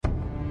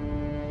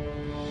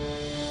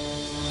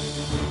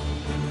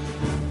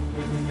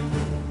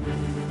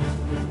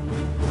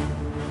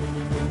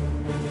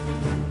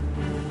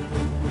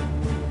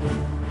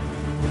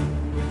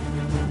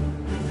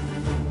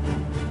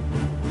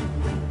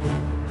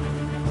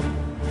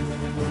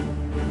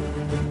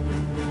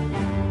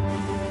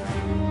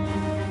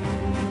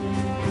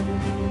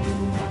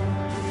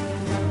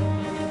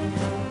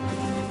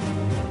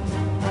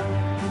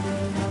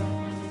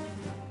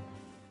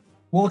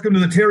Welcome to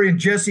the Terry and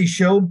Jesse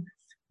Show.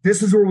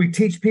 This is where we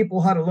teach people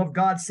how to love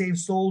God, save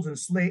souls, and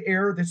slay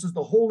error. This is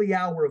the holy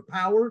hour of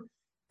power.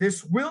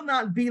 This will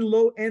not be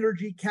low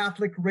energy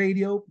Catholic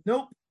radio.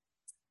 Nope.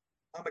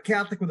 I'm a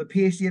Catholic with a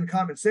PhD in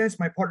common sense.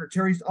 My partner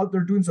Terry's out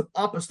there doing some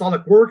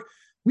apostolic work.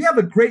 We have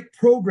a great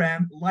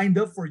program lined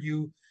up for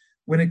you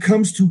when it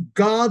comes to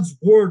God's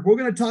Word. We're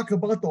going to talk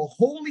about the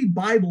Holy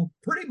Bible,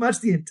 pretty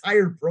much the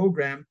entire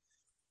program.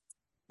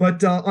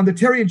 But on the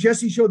Terry and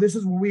Jesse Show, this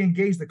is where we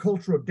engage the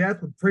culture of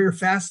death with prayer,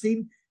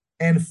 fasting,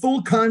 and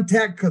full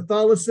contact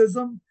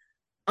Catholicism.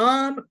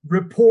 I'm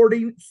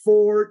reporting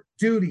for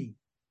duty.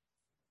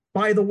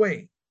 By the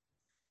way,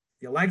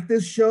 if you like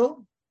this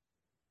show,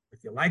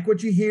 if you like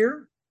what you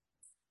hear,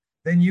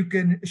 then you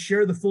can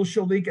share the full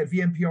show link at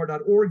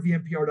vmpr.org,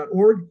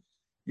 vmpr.org.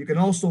 You can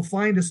also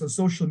find us on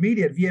social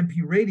media at VMP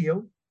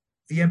Radio,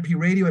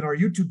 and our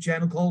YouTube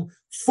channel called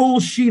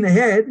Full Sheen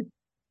Ahead,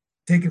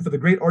 taken for the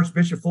great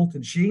Archbishop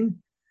Fulton Sheen.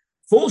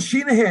 Full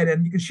Sheen Ahead,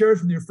 and you can share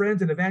it with your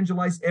friends and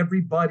evangelize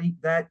everybody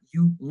that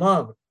you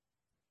love.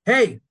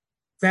 Hey,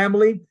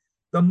 family,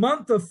 the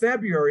month of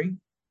February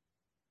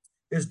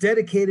is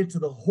dedicated to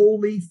the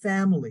Holy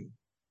Family,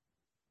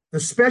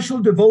 the special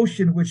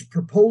devotion which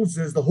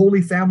proposes the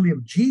Holy Family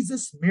of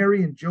Jesus,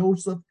 Mary, and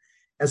Joseph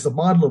as a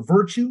model of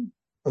virtue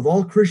of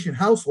all Christian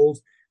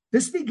households.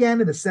 This began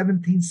in the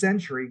 17th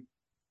century.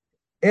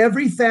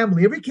 Every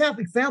family, every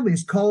Catholic family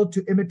is called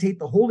to imitate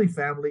the Holy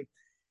Family,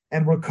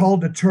 and we're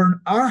called to turn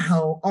our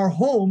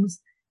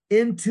homes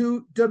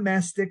into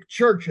domestic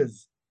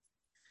churches.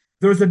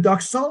 There's a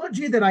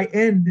doxology that I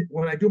end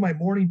when I do my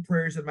morning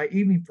prayers and my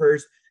evening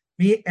prayers.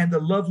 Me and the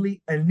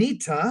lovely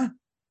Anita,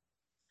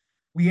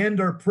 we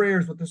end our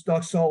prayers with this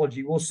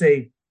doxology. We'll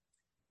say,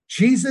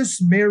 Jesus,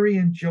 Mary,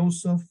 and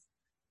Joseph,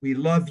 we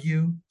love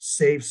you,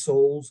 save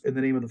souls, in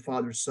the name of the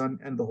Father, Son,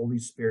 and the Holy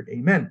Spirit.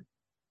 Amen.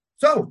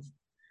 So,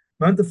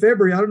 month of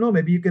February, I don't know,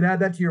 maybe you could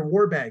add that to your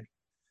war bag.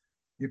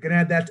 You can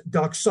add that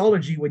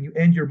doxology when you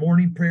end your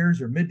morning prayers,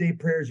 your midday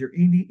prayers, your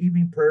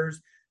evening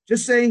prayers.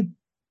 Just say,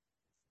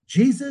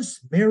 Jesus,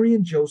 Mary,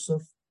 and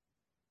Joseph,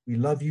 we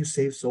love you,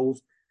 save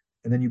souls.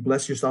 And then you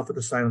bless yourself with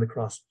the sign of the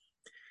cross.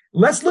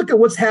 Let's look at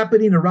what's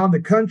happening around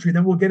the country.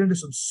 Then we'll get into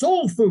some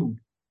soul food,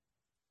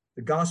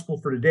 the gospel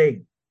for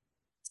today.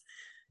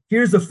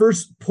 Here's the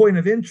first point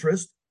of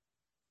interest.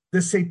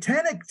 The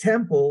Satanic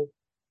Temple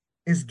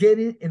is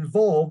getting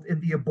involved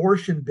in the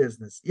abortion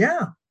business.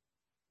 Yeah.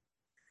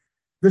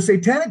 The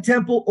Satanic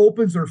Temple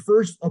opens their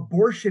first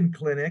abortion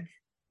clinic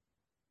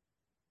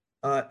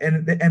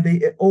and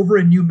they over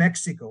in New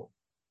Mexico.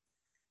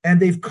 And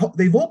they've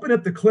opened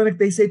up the clinic,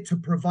 they say, to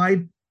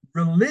provide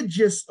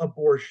religious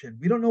abortion.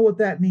 We don't know what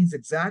that means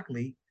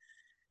exactly.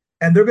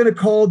 And they're going to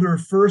call their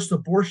first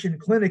abortion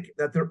clinic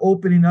that they're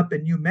opening up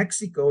in New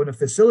Mexico in a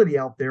facility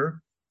out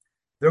there.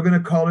 They're going to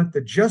call it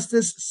the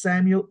Justice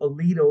Samuel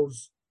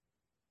Alito's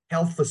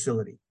Health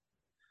Facility,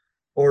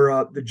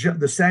 or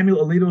the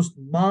Samuel Alito's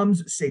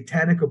Mom's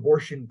Satanic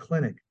Abortion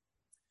Clinic.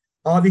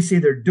 Obviously,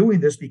 they're doing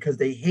this because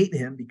they hate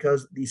him,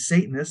 because these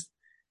Satanists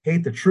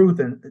hate the truth.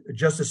 And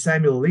Justice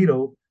Samuel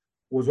Alito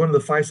was one of the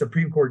 5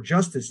 Supreme Court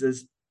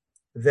justices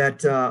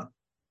that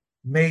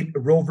made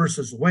Roe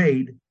versus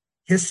Wade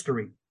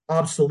history,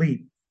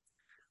 obsolete.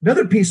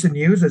 Another piece of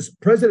news is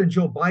President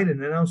Joe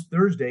Biden announced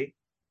Thursday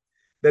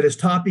that his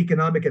top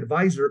economic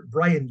advisor,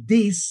 Brian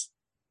Deese,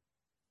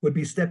 would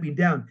be stepping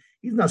down.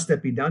 He's not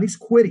stepping down, he's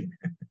quitting.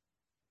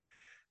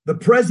 The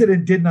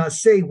president did not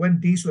say when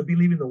Deese would be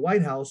leaving the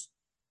White House.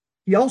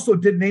 He also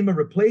didn't name a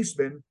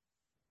replacement.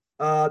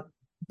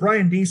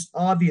 Brian Deese,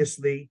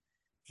 obviously,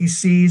 he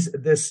sees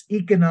this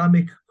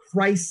economic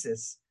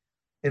crisis,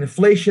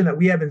 inflation that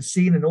we haven't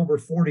seen in over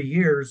 40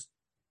 years.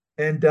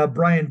 And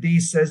Brian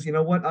Deese says, you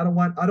know what? I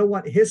don't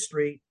want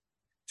history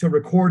to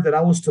record that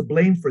I was to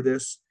blame for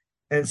this.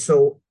 And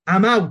so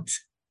I'm out.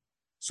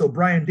 So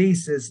Brian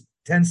Deese is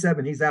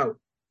 10-7, he's out.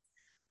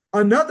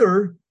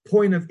 Another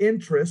point of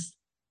interest,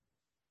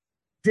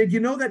 did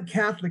you know that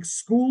Catholic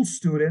school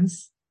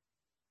students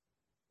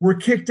were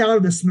kicked out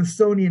of the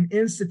Smithsonian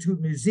Institute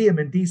Museum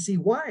in D.C.?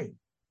 Why?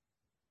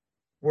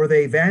 Were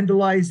they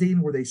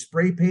vandalizing? Were they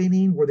spray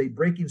painting? Were they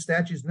breaking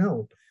statues?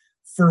 No,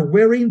 for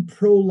wearing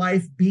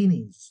pro-life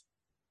beanies.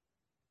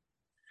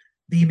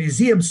 The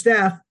museum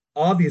staff,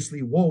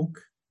 obviously woke,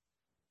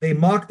 they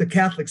mocked the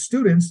Catholic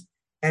students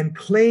and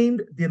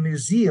claimed the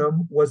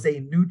museum was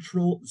a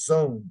neutral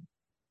zone.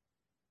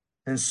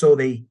 And so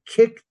they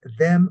kicked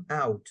them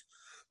out.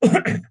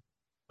 I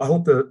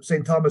hope the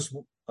St. Thomas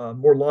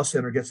More Law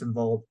Center gets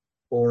involved,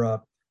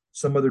 or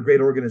some other great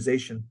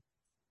organization.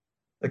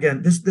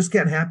 Again, this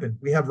can't happen.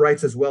 We have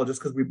rights as well.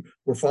 Just because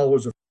we're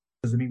followers of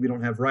doesn't mean we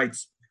don't have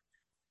rights.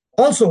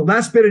 Also,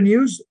 last bit of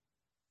news.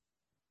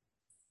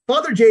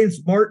 Father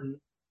James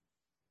Martin,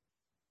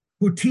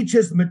 who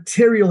teaches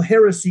material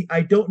heresy,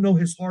 I don't know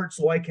his heart,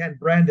 so I can't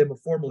brand him a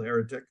formal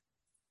heretic.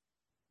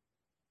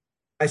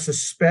 I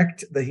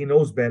suspect that he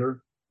knows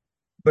better,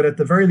 but at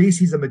the very least,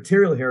 he's a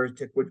material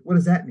heretic. What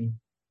does that mean?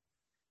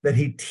 That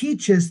he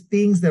teaches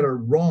things that are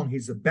wrong.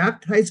 He's a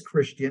baptized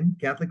Christian,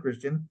 Catholic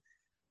Christian,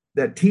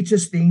 that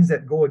teaches things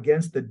that go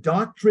against the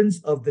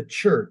doctrines of the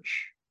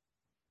church.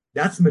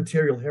 That's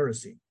material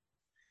heresy.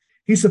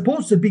 He's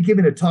supposed to be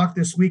giving a talk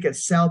this week at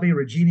Salve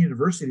Regina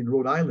University in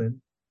Rhode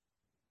Island.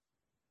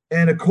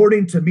 And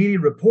according to media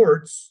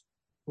reports,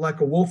 like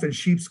a wolf in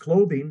sheep's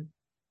clothing,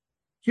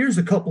 here's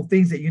a couple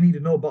things that you need to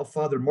know about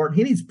Father Martin.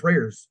 He needs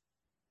prayers.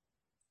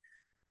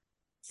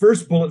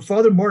 First bullet,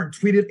 Father Martin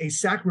tweeted a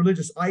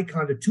sacrilegious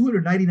icon to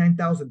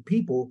 299,000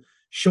 people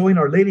showing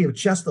Our Lady of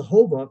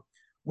Czestochowa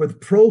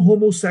with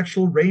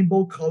pro-homosexual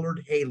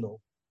rainbow-colored halo.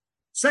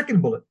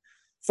 Second bullet,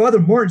 Father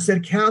Martin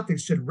said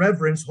Catholics should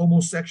reverence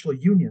homosexual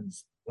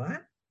unions.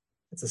 What?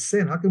 That's a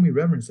sin. How can we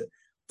reverence it?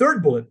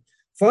 Third bullet,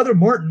 Father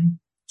Martin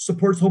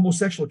supports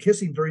homosexual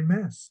kissing during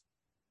Mass.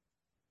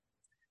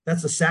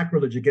 That's a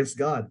sacrilege against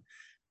God.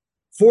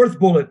 Fourth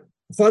bullet,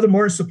 Father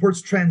Martin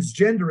supports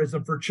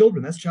transgenderism for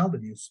children. That's child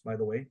abuse, by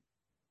the way.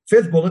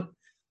 Fifth bullet,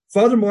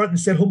 Father Martin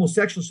said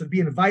homosexuals should be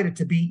invited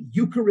to be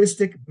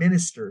Eucharistic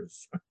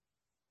ministers.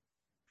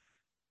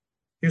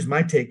 Here's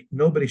my take.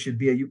 Nobody should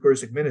be a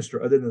Eucharistic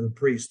minister other than the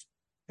priest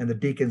and the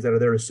deacons that are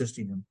there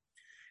assisting him.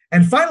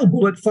 And final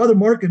bullet, Father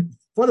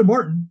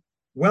Martin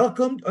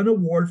welcomed an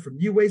award from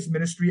New Ways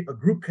Ministry, a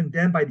group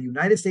condemned by the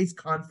United States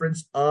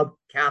Conference of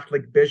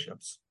Catholic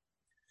Bishops.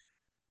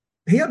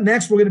 Hey, up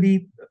next, we're going to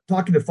be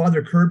talking to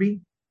Father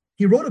Kirby.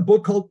 He wrote a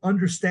book called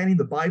Understanding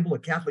the Bible, a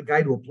Catholic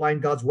Guide to Applying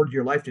God's Word to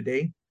Your Life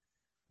Today.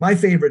 My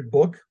favorite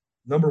book,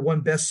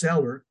 #1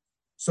 bestseller.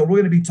 So we're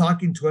going to be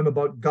talking to him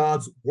about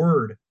God's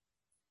Word.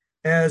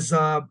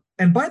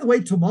 And by the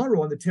way,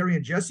 tomorrow on the Terry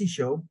and Jesse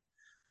show,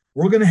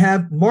 we're going to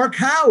have Mark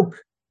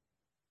Houck.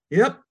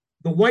 Yep,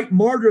 the white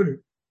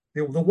martyr,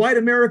 the white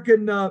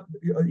American,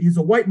 he's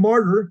a white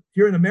martyr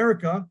here in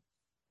America.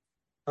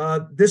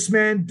 This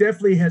man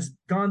definitely has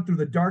gone through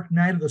the dark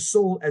night of the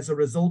soul as a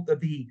result of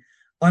the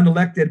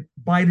unelected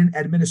Biden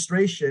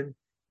administration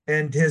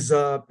and his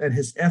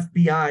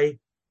FBI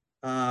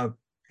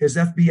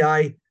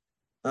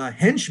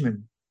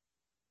henchmen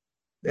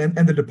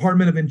and the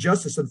Department of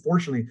Injustice,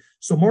 unfortunately.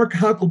 So Mark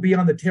Houck will be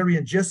on the Terry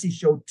and Jesse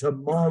show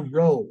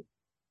tomorrow.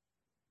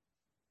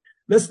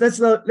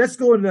 Let's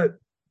go and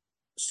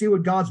see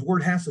what God's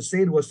Word has to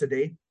say to us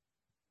today.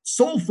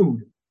 Soul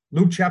food,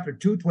 Luke chapter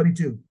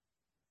 2:22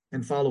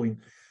 and following.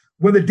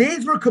 When the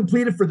days were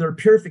completed for their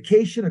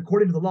purification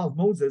according to the law of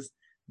Moses,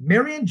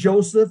 Mary and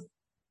Joseph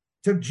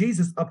took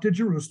Jesus up to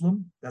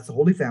Jerusalem, that's the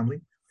Holy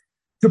Family,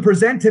 to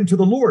present him to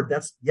the Lord,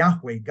 that's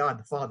Yahweh, God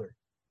the Father.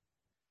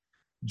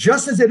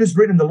 Just as it is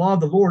written in the law of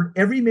the Lord,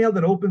 every male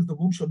that opens the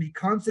womb shall be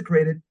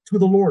consecrated to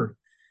the Lord,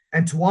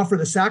 and to offer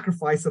the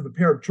sacrifice of a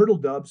pair of turtle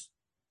doves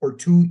or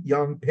 2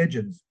 young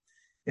pigeons,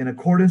 in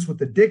accordance with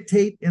the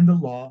dictate in the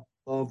law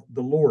of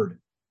the Lord.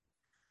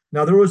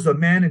 Now there was a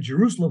man in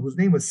Jerusalem whose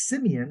name was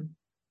Simeon.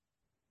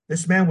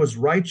 This man was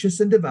righteous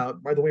and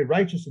devout. By the way,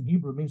 righteous in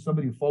Hebrew means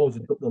somebody who follows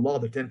the law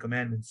of the 10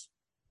 commandments.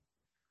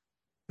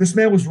 This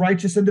man was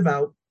righteous and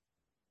devout,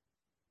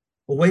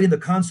 awaiting the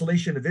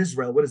consolation of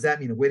Israel. What does that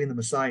mean? Awaiting the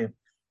Messiah.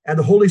 And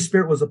the Holy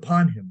Spirit was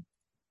upon him.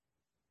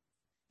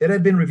 It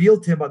had been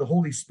revealed to him by the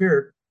Holy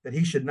Spirit that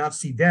he should not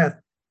see death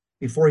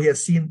before he had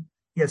seen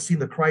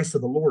the Christ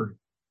of the Lord.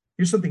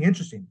 Here's something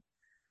interesting.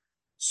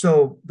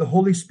 So the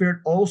Holy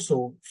Spirit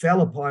also fell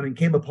upon and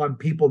came upon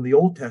people in the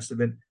Old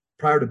Testament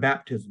prior to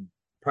baptism,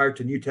 prior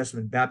to New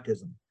Testament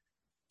baptism.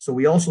 So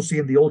we also see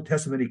in the Old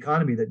Testament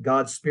economy that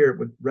God's Spirit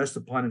would rest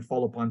upon and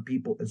fall upon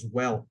people as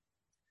well.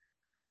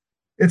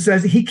 It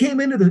says he came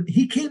in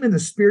the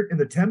Spirit in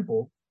the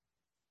temple,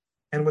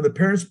 and when the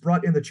parents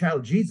brought in the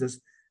child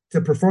Jesus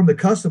to perform the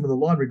custom of the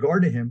law in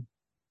regard to him,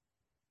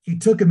 he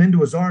took him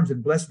into his arms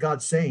and blessed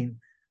God, saying,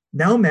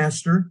 "Now,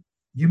 Master,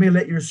 you may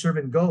let your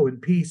servant go in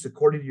peace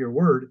according to your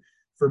word,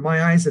 for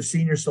my eyes have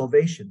seen your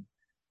salvation,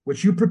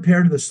 which you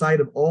prepared in the sight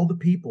of all the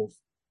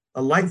peoples,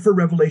 a light for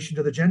revelation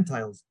to the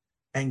Gentiles,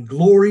 and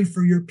glory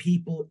for your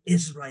people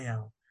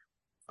Israel."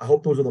 I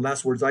hope those are the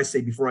last words I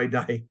say before I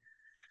die.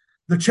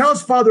 The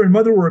child's father and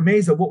mother were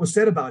amazed at what was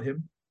said about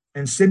him,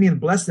 and Simeon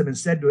blessed him and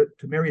said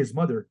to Mary his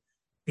mother,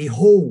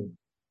 "Behold,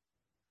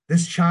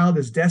 this child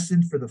is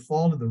destined for the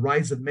fall and the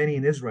rise of many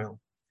in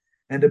Israel,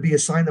 and to be a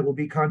sign that will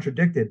be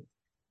contradicted.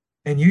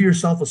 And you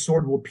yourself a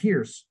sword will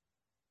pierce,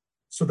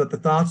 so that the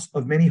thoughts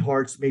of many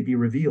hearts may be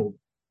revealed."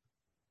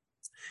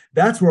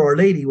 That's where Our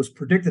Lady was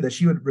predicted that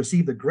she would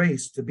receive the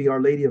grace to be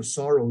Our Lady of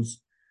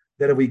Sorrows,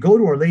 that if we go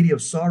to Our Lady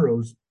of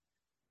Sorrows,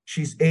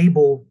 she's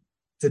able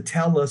to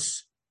tell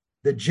us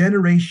the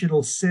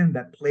generational sin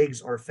that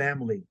plagues our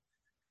family.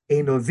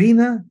 A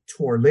novena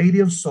to Our Lady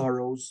of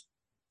Sorrows.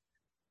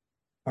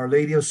 Our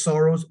Lady of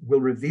Sorrows will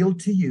reveal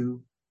to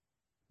you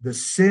the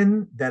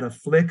sin that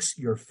afflicts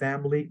your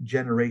family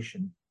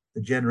generation,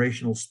 the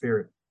generational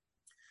spirit.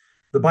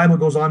 The Bible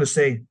goes on to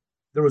say,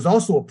 there was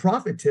also a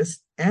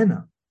prophetess,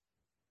 Anna,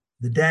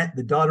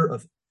 the daughter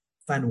of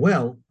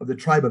Phanuel of the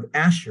tribe of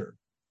Asher.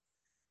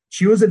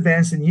 She was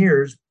advanced in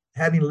years,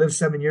 having lived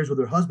 7 years with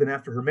her husband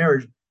after her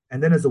marriage,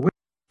 and then as a widow,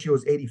 she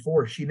was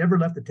 84. She never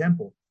left the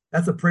temple.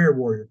 That's a prayer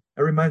warrior.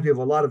 That reminds me of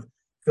a lot of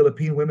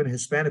Philippine women,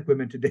 Hispanic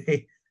women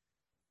today.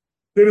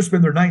 They just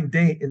spend their night and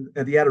day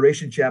at the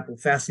Adoration Chapel,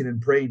 fasting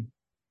and praying.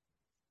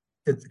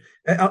 It's,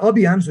 I'll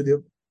be honest with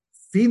you.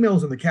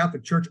 Females in the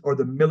Catholic Church are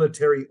the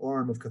military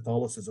arm of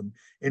Catholicism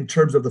in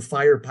terms of the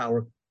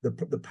firepower,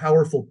 the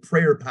powerful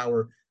prayer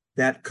power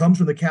that comes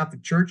from the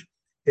Catholic Church.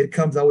 It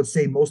comes, I would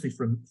say, mostly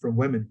from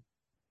women.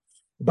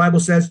 The Bible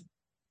says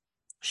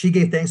she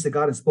gave thanks to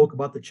God and spoke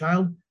about the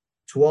child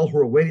to all who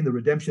were awaiting the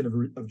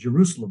redemption of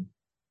Jerusalem.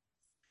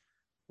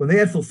 When they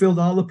had fulfilled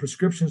all the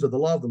prescriptions of the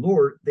law of the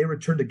Lord, they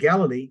returned to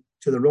Galilee,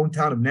 to their own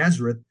town of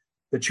Nazareth.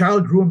 The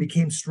child grew and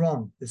became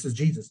strong. This is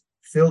Jesus,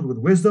 filled with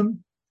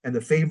wisdom, and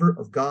the favor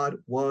of God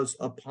was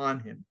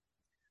upon him.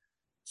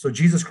 So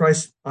Jesus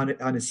Christ, on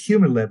his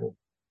human level,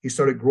 he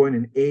started growing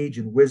in age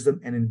and wisdom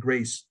and in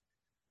grace.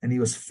 And he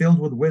was filled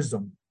with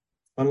wisdom,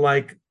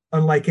 unlike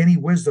any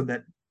wisdom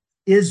that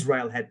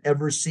Israel had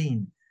ever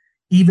seen,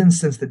 even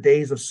since the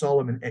days of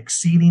Solomon,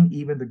 exceeding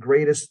even the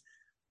greatest,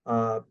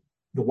 the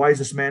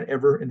wisest man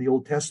ever in the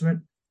Old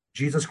Testament.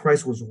 Jesus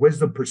Christ was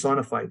wisdom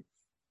personified.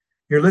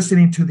 You're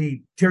listening to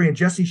the Terry and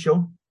Jesse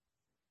Show.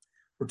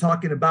 We're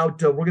talking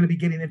about, we're going to be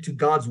getting into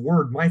God's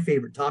Word, my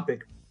favorite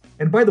topic.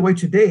 And by the way,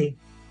 today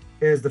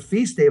is the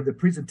feast day of the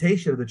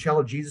presentation of the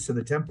child Jesus in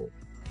the temple.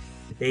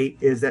 Today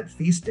is that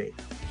feast day.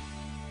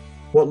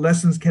 What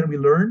lessons can we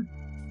learn?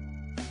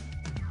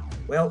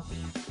 Well,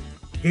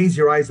 gaze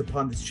your eyes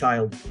upon this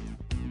child.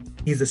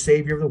 He's the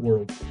Savior of the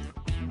world.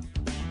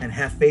 And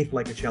have faith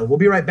like a child. We'll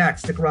be right back.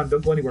 Stick around.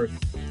 Don't go anywhere.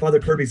 Father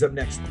Kirby's up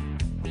next.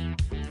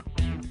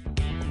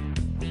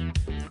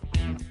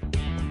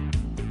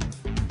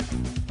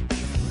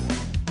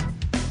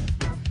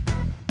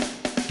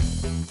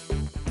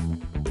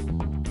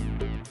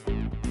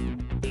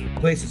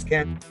 Places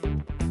can.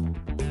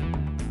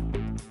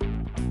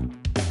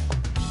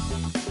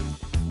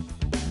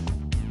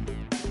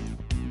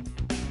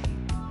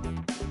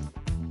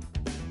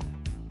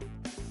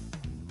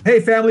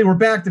 Hey, family, we're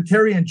back to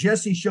Terry and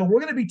Jesse Show.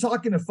 We're going to be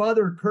talking to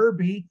Father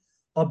Kirby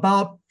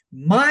about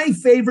my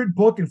favorite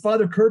book and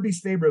Father Kirby's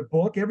favorite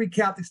book.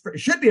 It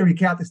should be every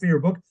Catholic's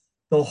favorite book,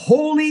 the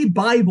Holy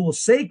Bible,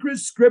 Sacred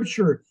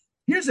Scripture.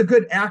 Here's a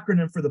good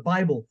acronym for the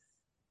Bible.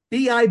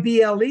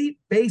 BIBLE,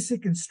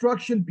 Basic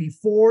Instruction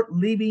Before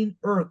Leaving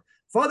Earth.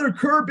 Father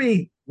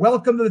Kirby,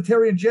 welcome to the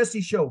Terry and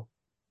Jesse Show.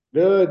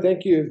 Good,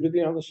 thank you. It's good to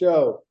be on the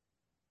show.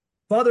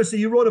 Father, so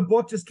you wrote a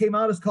book, just came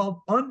out. It's called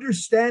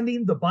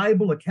Understanding the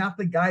Bible, a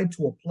Catholic Guide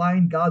to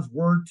Applying God's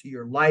Word to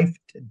Your Life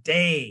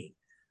Today.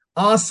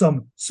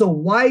 Awesome. So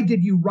why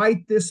did you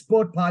write this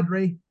book,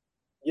 Padre?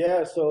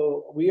 Yeah,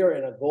 so we are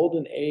in a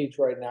golden age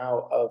right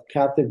now of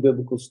Catholic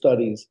biblical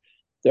studies.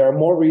 There are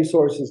more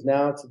resources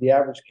now to the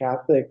average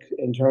Catholic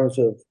in terms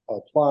of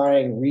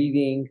applying,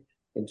 reading,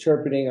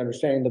 interpreting,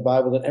 understanding the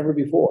Bible than ever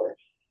before.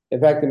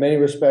 In fact, in many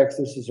respects,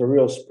 this is a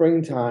real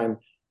springtime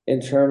in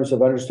terms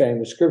of understanding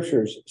the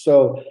scriptures.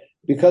 So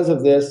because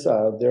of this,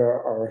 there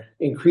are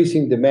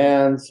increasing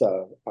demands,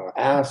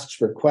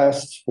 asks,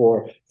 requests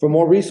for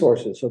more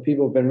resources. So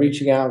people have been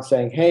reaching out and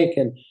saying, hey,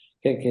 can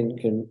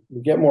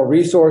we get more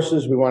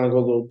resources? We want to go a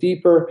little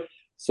deeper.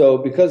 So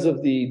because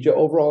of the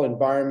overall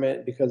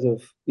environment, because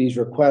of these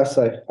requests,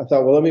 I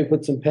thought, well, let me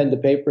put some pen to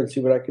paper and see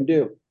what I can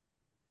do.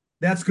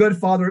 That's good,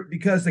 Father,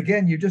 because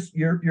again,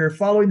 you're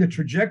following the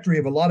trajectory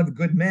of a lot of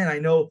good men. I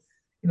know,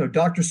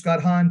 Dr.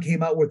 Scott Hahn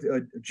came out with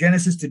a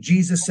Genesis to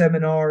Jesus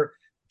seminar.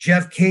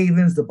 Jeff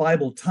Cavins, the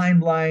Bible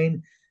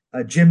Timeline.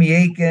 Jimmy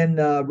Akin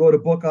wrote a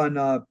book on,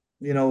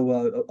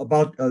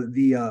 about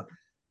the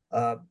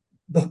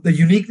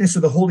uniqueness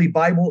of the Holy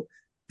Bible.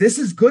 This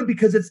is good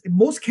because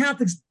most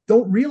Catholics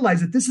don't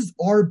realize that this is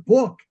our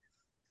book.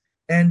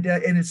 And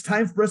it's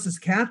time for us as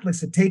Catholics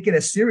to take it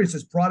as serious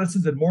as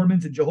Protestants and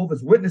Mormons and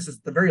Jehovah's Witnesses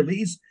at the very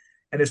least.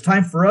 And it's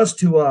time for us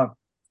to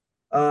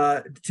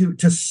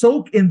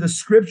soak in the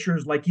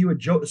scriptures like you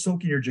would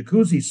soak in your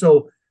jacuzzi.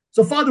 So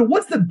Father,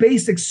 what's the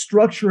basic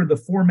structure and the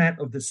format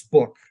of this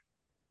book?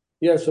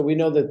 Yeah, so we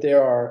know that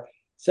there are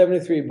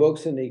 73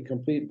 books in the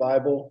complete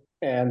Bible,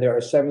 and there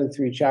are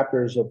 73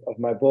 chapters of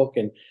my book,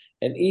 and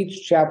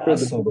each chapter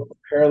Awesome. of the book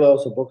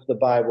parallels a book of the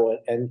Bible,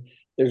 and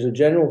there's a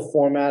general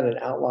format and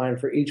outline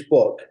for each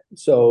book.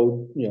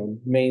 So,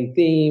 main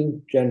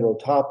theme, general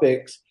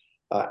topics,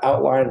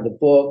 outline of the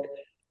book,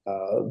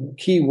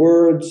 key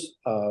words,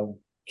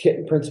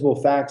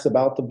 principal facts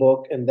about the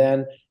book, and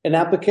then an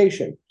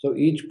application. So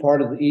each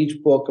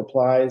book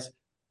applies,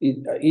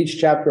 each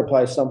chapter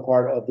applies some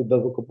part of the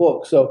biblical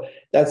book. So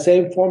that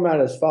same format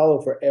is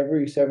followed for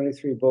every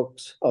 73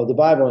 books of the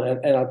Bible.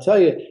 And I'll tell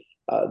you,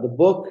 the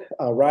book,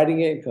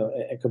 writing it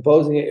and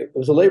composing it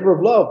was a labor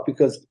of love,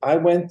 because I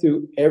went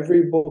through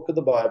every book of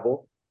the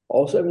Bible,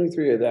 all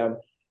 73 of them,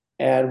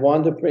 and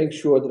wanted to make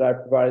sure that I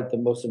provided the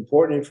most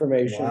important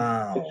information.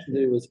 Wow.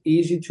 That it was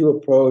easy to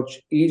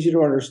approach, easy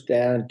to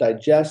understand,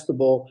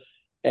 digestible,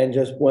 and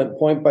just went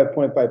point by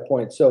point by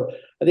point. So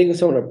I think if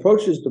someone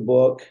approaches the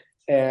book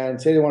and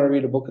say they want to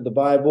read a book of the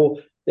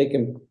Bible, they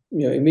can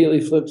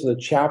immediately flip to the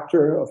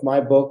chapter of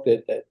my book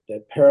that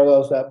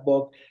parallels that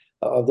book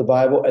of the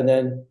Bible, and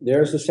then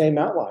there's the same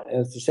outline, and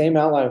it's the same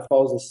outline,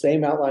 follows the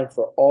same outline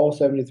for all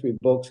 73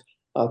 books,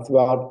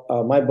 throughout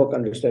my book,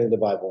 Understanding the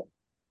Bible.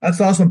 That's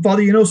awesome,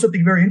 Father. You know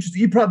something very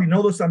interesting. You probably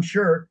know this, I'm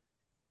sure,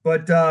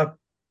 but uh,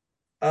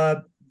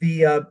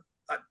 the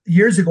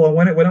years ago,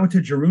 when I went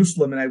to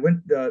Jerusalem, and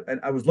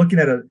I was looking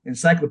at an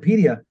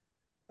encyclopedia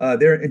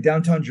there in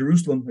downtown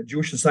Jerusalem, a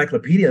Jewish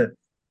encyclopedia.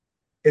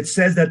 It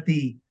says that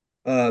the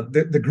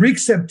Greek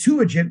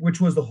Septuagint, which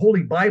was the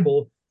Holy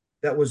Bible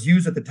that was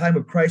used at the time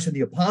of Christ and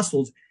the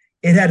apostles,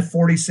 it had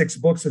 46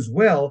 books as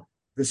well.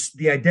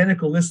 The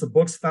identical list of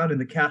books found in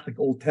the Catholic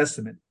Old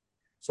Testament.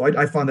 So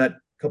I found that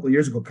a couple of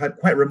years ago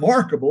quite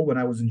remarkable when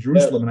I was in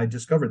Jerusalem, and I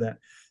discovered that.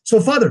 So,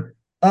 Father,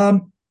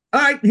 all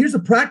right, here's a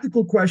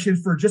practical question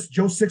for just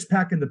Joe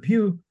Sixpack in the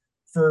pew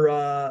for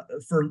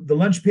the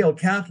lunch pail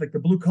Catholic, the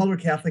blue collar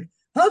Catholic.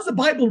 How's the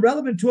Bible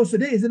relevant to us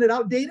today? Isn't it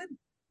outdated?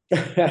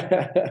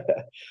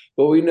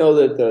 But we know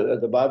that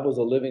the Bible is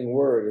a living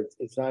word.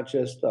 It's not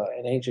just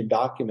an ancient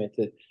document.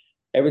 That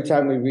every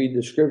time we read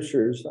the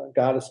scriptures,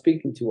 God is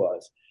speaking to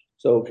us.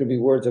 So it could be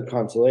words of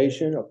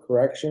consolation or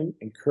correction,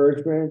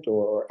 encouragement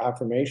or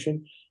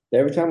affirmation.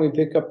 Every time we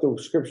pick up the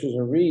scriptures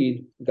and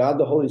read, God,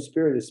 the Holy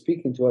Spirit, is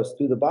speaking to us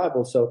through the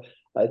Bible. So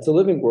it's a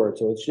living word.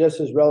 So it's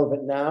just as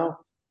relevant now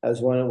as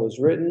when it was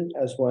written,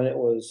 as when it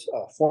was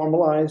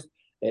formalized.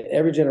 In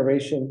every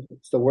generation,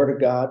 it's the Word of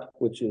God,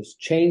 which is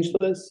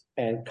changeless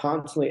and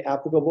constantly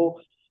applicable.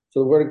 So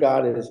the Word of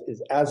God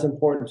is as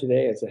important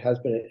today as it has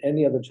been in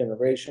any other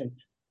generation.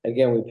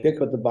 Again, we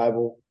pick up the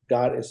Bible,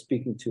 God is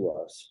speaking to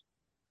us.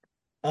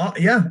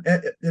 Yeah,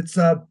 it's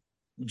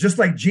just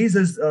like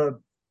Jesus.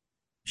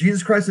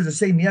 Jesus Christ is the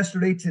same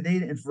yesterday, today,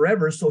 and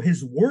forever. So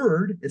his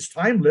word is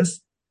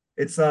timeless.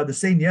 It's the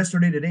same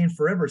yesterday, today, and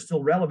forever. It's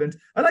still relevant.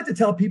 I like to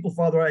tell people,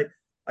 Father,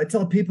 I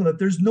tell people that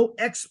there's no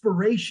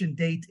expiration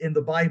date in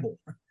the Bible.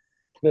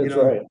 That's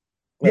right.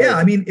 Yeah,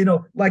 I mean,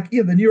 like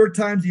the New York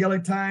Times, the LA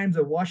Times,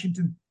 the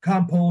Washington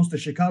Compost, the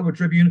Chicago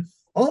Tribune,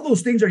 all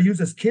those things are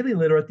used as kitty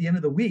litter at the end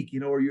of the week,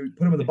 or you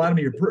put them at the bottom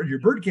of your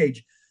bird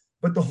cage.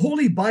 But the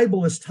Holy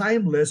Bible is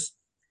timeless.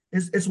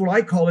 It's what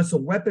I call it's a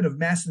weapon of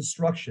mass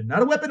instruction,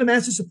 not a weapon of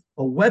mass,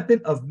 a weapon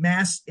of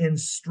mass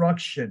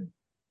instruction.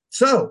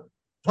 So,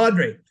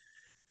 Padre,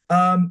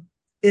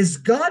 is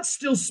God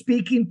still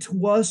speaking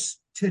to us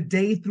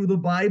today through the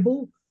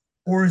Bible,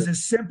 or is it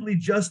simply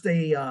just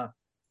a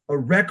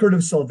record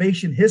of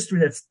salvation history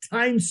that's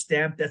time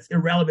stamped, that's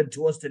irrelevant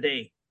to us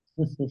today?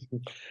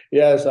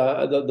 Yes,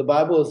 the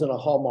Bible isn't a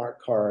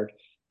Hallmark card.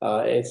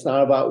 It's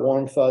not about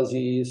warm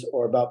fuzzies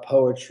or about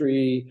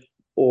poetry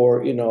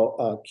or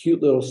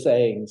cute little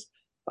sayings.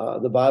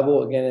 The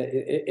Bible, again,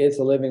 it's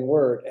a living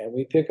word, and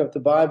we pick up the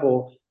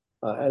Bible,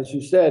 as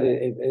you said,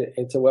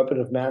 it's a weapon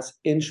of mass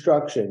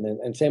instruction,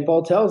 and St.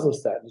 Paul tells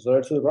us that in his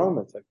letter to the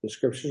Romans, like the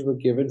scriptures were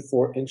given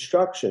for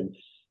instruction,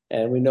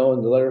 and we know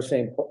in the letter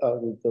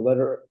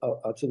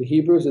of to the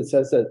Hebrews, it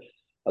says that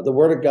the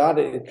word of God,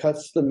 it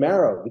cuts the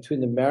marrow,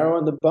 between the marrow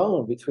and the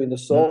bone, between the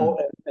soul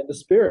and the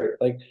spirit.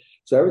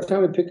 So every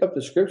time we pick up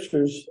the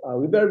scriptures,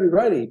 we better be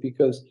ready,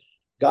 because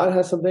God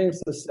has some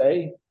things to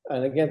say.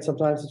 And again,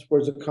 sometimes it's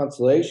words of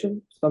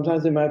consolation.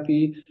 Sometimes it might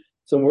be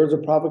some words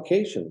of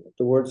provocation.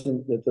 The word of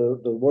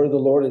the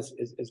Lord is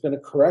going to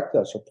correct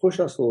us or push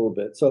us a little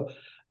bit. So,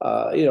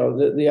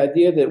 the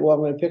idea that, well,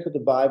 I'm going to pick up the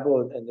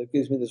Bible and it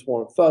gives me this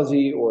warm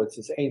fuzzy, or it's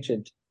this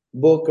ancient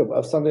book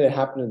of something that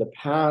happened in the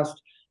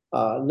past.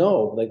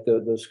 No, like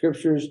the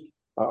scriptures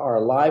are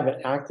alive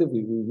and active.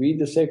 We read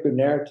the sacred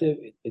narrative.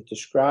 It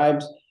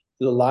describes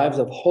the lives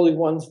of holy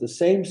ones, the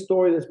same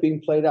story that's being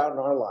played out in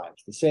our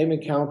lives, the same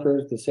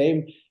encounters, the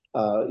same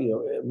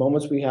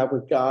moments we have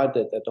with God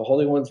that the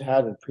holy ones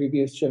had in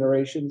previous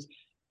generations.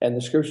 And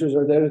the scriptures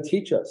are there to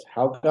teach us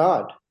how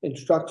God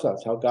instructs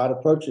us, how God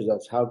approaches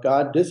us, how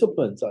God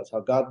disciplines us, how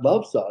God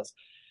loves us.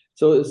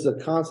 So it's a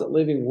constant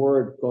living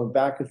word going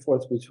back and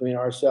forth between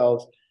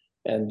ourselves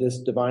and this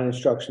divine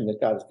instruction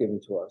that God has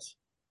given to us.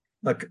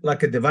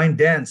 Like a divine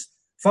dance.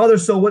 Father,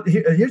 so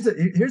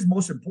here's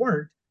most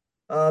important.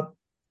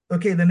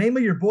 Okay, the name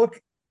of your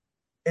book,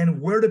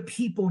 and where do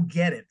people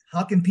get it?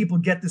 How can people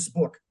get this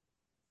book?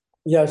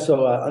 Yeah,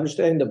 so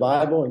understanding the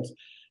Bible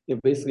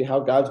and basically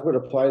how God's word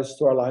applies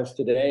to our lives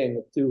today,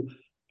 and through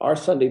our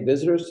Sunday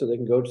visitors, so they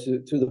can go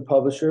to the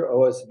publisher,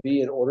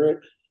 OSV, and order it.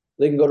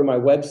 They can go to my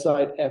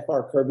website,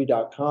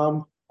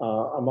 frkirby.com.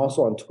 I'm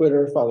also on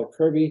Twitter, Father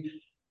Kirby.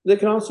 They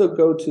can also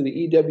go to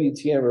the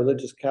EWTN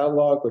Religious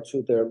Catalog or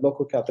to their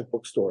local Catholic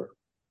bookstore.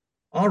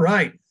 All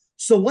right.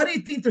 So why do you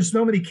think there's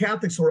so many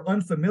Catholics who are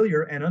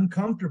unfamiliar and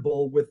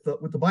uncomfortable with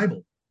the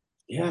Bible?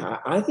 Yeah,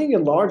 I think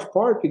in large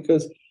part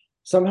because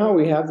somehow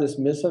we have this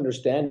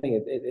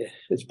misunderstanding.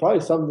 It's probably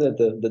something that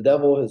the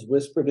devil has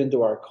whispered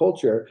into our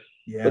culture.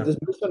 Yeah. But this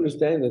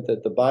misunderstanding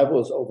that the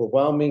Bible is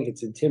overwhelming,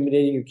 it's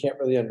intimidating, you can't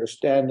really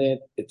understand it,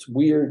 it's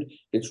weird,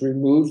 it's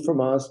removed from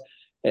us.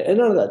 And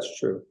none of that's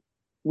true.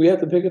 We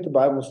have to pick up the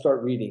Bible and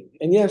start reading.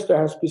 And yes, there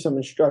has to be some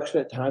instruction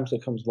at times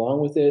that comes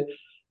along with it.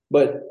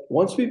 But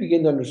once we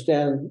begin to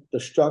understand the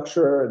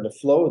structure and the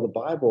flow of the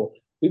Bible,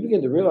 we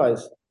begin to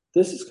realize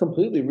this is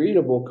completely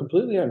readable,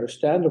 completely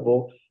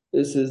understandable.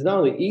 This is not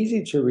only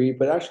easy to read,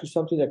 but actually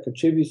something that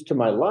contributes to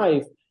my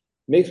life,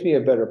 makes me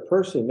a better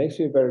person, makes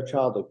me a better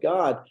child of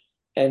God,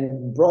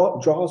 and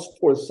draws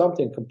forth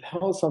something,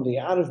 compels something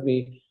out of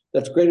me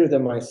that's greater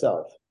than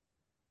myself.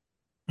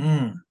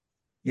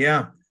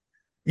 Yeah.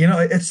 You know,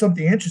 it's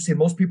something interesting.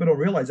 Most people don't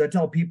realize. I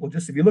tell people,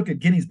 just if you look at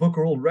Guinness Book of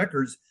World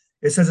Records,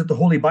 it says that the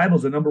Holy Bible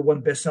is the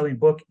 #1 best-selling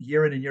book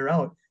year in and year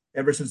out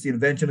ever since the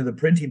invention of the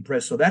printing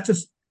press. So that's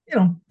just,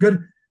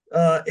 good.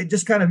 It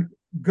just kind of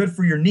good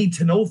for your need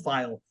to know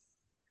file.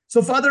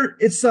 So, Father,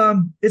 it's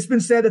been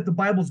said that the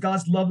Bible is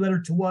God's love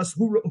letter to us.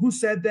 Who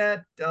said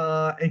that?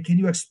 And can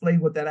you explain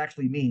what that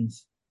actually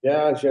means?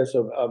 Yeah, sure.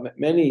 So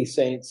many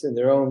saints, in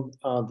their own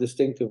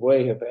distinctive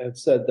way, have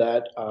said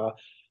that.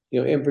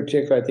 In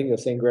particular, I think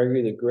of Saint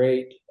Gregory the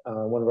Great,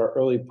 one of our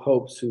early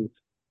popes, who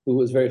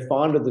was very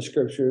fond of the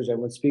scriptures and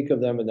would speak of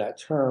them in that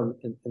term,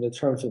 in the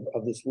terms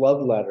of this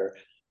love letter.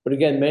 But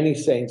again, many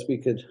saints we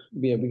could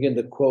begin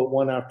to quote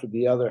one after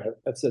the other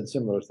have said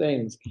similar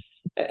things.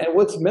 And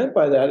what's meant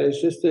by that is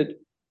just that,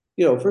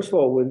 first of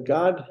all, when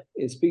God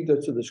is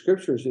speaking to the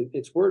scriptures,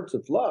 it's words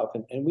of love.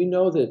 And we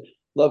know that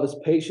love is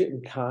patient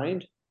and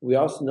kind. We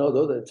also know,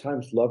 though, that at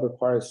times love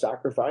requires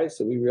sacrifice.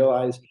 So we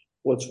realize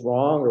what's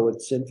wrong or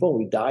what's sinful.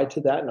 We die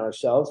to that in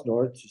ourselves in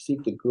order to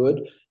seek the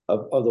good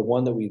of the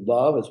one that we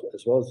love,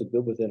 as well as the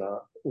good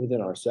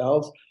within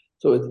ourselves.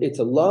 So it's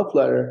a love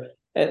letter.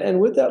 And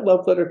with that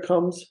love letter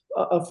comes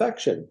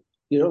affection.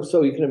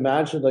 So you can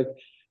imagine,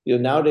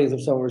 nowadays,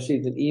 if someone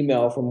received an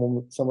email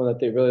from someone that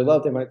they really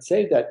love, they might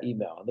save that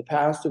email. In the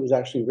past, it was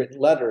actually written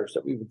letters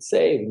that we would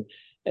save,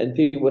 and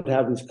people would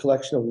have this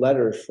collection of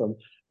letters from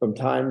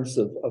times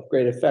of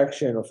great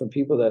affection, or from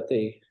people that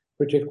they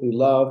particularly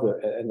loved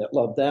and that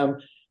loved them.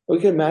 But we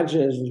can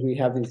imagine, as we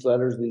have these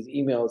letters, these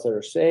emails that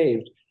are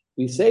saved,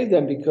 we save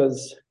them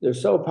because they're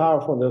so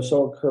powerful and they're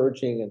so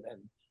encouraging, and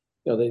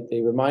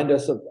they remind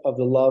us of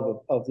the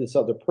love of this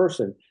other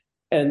person.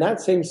 And in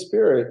that same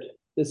spirit,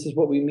 this is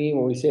what we mean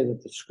when we say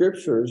that the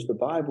scriptures, the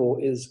Bible,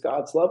 is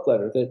God's love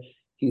letter, that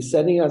he's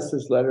sending us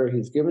this letter,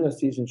 he's given us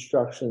these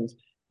instructions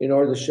in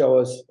order to show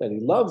us that he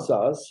loves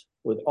us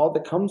with all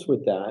that comes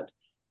with that.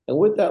 And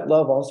with that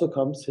love also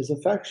comes his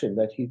affection,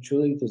 that he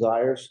truly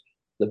desires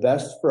the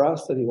best for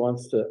us, that he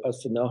wants us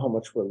to know how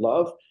much we're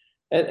loved.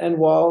 And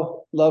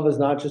while love is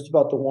not just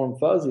about the warm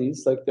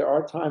fuzzies, there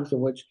are times in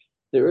which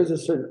there is a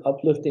certain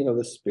uplifting of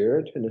the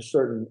spirit and a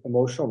certain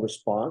emotional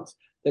response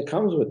that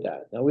comes with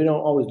that. Now, we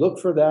don't always look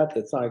for that.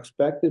 That's not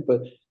expected,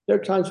 but there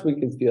are times we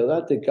can feel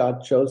that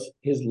God shows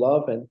his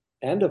love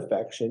and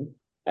affection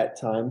at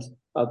times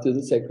through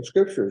the sacred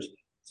scriptures.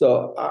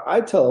 So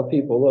I tell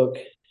people, look,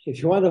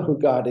 if you want to know who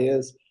God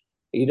is,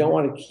 you don't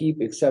want to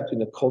keep accepting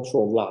the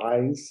cultural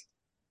lies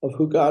of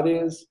who God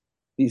is,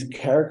 these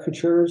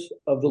caricatures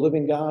of the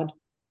living God,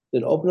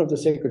 then open up the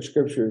sacred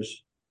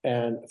scriptures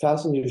and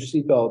fasten your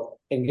seatbelt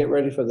and get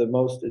ready for the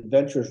most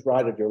adventurous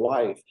ride of your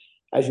life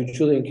as you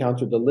truly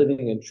encounter the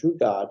living and true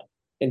God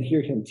and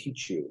hear him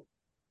teach you.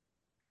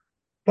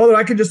 Father,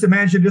 I can just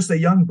imagine just a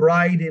young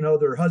bride,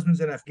 their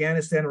husband's in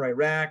Afghanistan or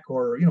Iraq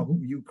or,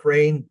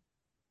 Ukraine,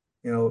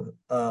 and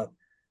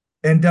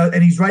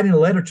he's writing a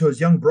letter to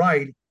his young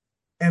bride,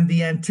 and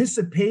the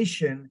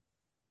anticipation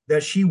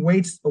that she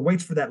waits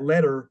for that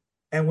letter,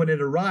 and when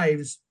it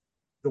arrives,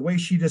 the way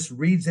she just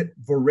reads it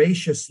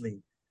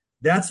voraciously.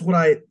 That's what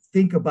I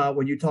think about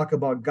when you talk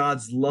about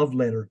God's love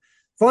letter.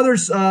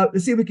 Fathers,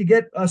 let's see if we could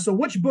get, so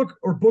which book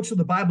or books of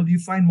the Bible do you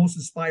find most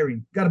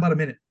inspiring? Got about a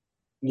minute.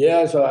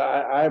 Yeah, so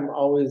I'm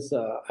always,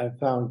 I've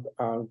found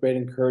great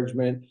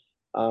encouragement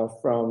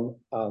from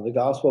the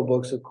gospel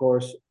books, of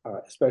course,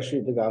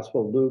 especially the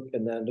Gospel of Luke,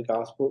 and then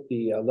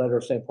the letter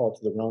of St. Paul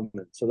to the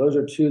Romans. So those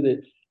are two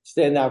that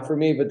stand out for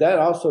me, but that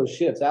also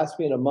shifts. Ask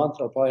me in a month,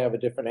 and I'll probably have a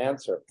different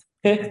answer.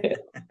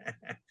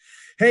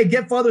 Hey,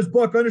 get Father's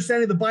book,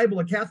 Understanding the Bible,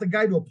 a Catholic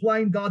Guide to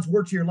Applying God's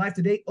Word to Your Life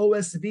Today,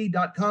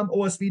 osv.com.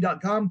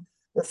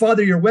 Or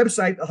Father, your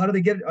website, how do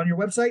they get it on your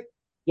website?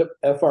 Yep,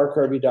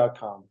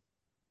 frkirby.com.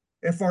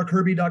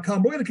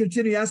 frkirby.com. We're going to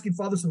continue asking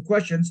Father some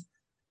questions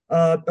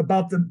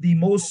about the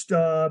most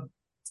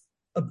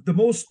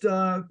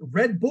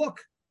read book,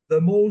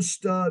 the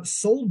most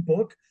sold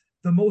book,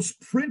 the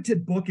most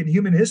printed book in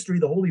human history,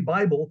 the Holy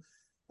Bible.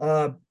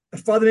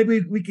 Father,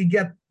 maybe we can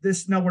get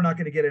this. No, we're not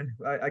going to get in.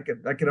 I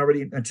can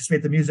already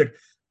anticipate the music,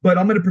 but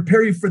I'm going to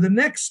prepare you for the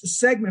next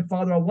segment,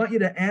 Father. I want you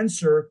to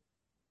answer,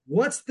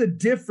 what's the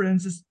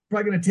difference? It's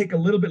probably going to take a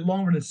little bit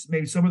longer than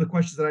maybe some of the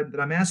questions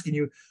that I'm asking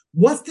you.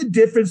 What's the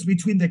difference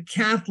between the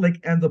Catholic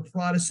and the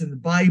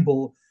Protestant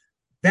Bible?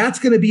 That's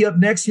going to be up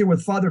next here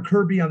with Father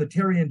Kirby on the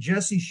Terry and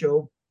Jesse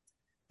Show.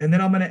 And then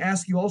I'm going to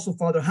ask you also,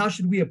 Father, how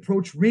should we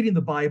approach reading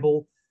the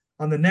Bible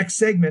on the next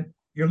segment?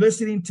 You're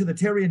listening to the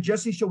Terry and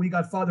Jesse Show. We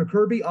got Father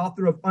Kirby,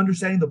 author of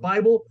Understanding the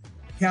Bible,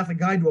 Catholic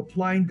Guide to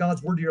Applying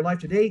God's Word to Your Life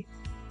Today.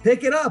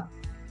 Pick it up,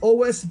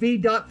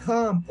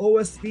 osv.com,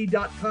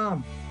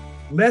 osv.com.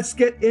 Let's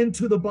get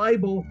into the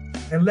Bible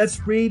and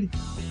let's read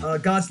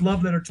God's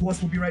love letter to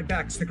us. We'll be right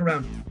back. Stick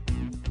around.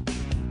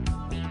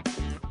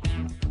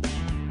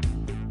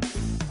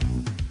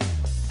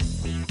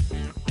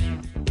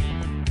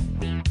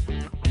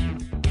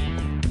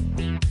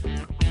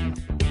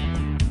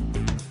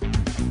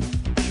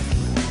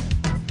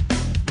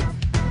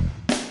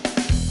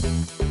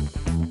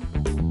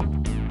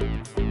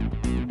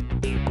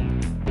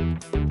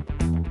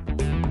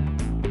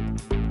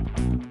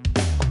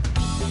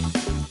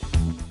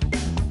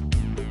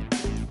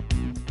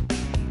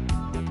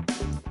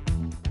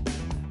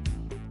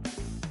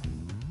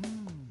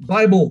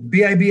 Bible,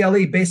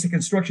 Bible, basic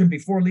instruction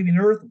before leaving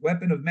Earth,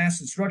 weapon of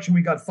mass instruction. We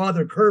got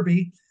Father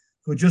Kirby,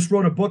 who just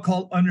wrote a book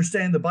called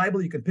Understand the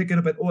Bible. You can pick it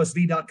up at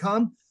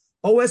osv.com.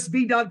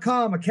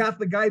 osv.com, a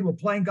Catholic guide to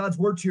applying God's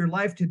word to your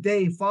life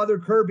today. Father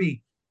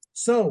Kirby.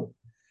 So,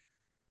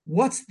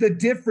 what's the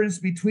difference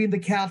between the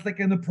Catholic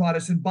and the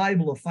Protestant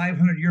Bible? A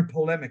 500-year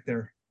polemic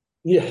there.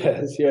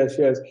 Yes.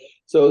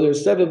 So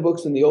there's 7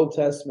 books in the Old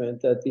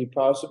Testament that the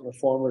Protestant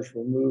reformers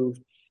removed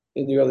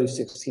in the early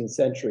 16th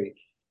century.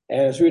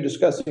 And as we were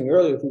discussing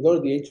earlier, if we go to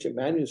the ancient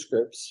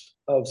manuscripts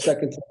of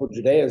Second Temple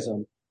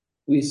Judaism,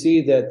 we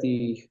see that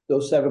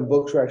those 7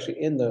 books are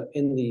actually in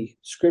the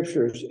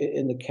scriptures,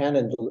 in the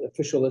canon, the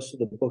official list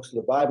of the books of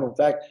the Bible. In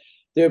fact,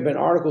 there have been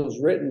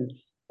articles written,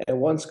 and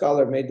one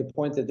scholar made the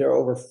point that there are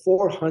over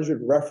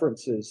 400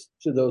 references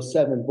to those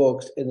 7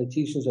 books in the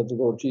teachings of the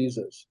Lord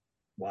Jesus.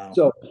 Wow.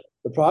 So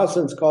the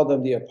Protestants call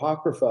them the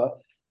Apocrypha.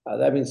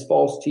 That means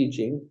false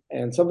teaching.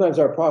 And sometimes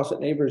our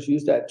Protestant neighbors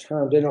use that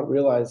term. They don't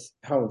realize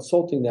how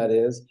insulting that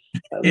is,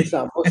 at least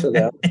not most of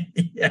them.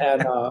 Yeah.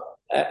 And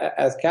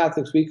as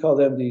Catholics, we call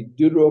them the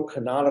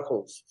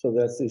Deuterocanonicals. So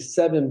that's the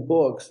 7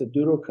 books, the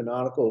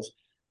Deuterocanonicals,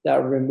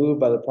 that were removed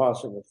by the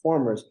Protestant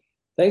reformers.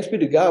 Thanks be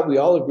to God, we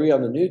all agree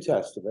on the New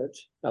Testament.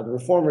 Now, the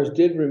reformers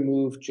did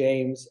remove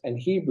James and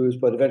Hebrews,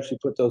 but eventually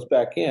put those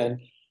back in.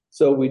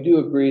 So we do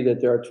agree that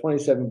there are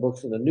 27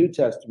 books in the New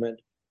Testament,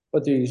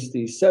 but there's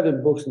these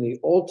 7 books in the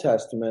Old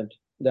Testament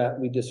that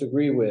we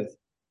disagree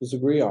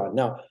on.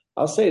 Now,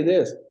 I'll say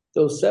this,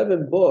 those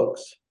 7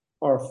 books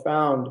are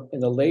found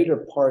in the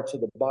later parts of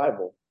the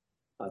Bible.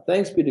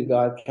 Thanks be to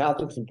God,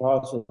 Catholics and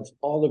Protestants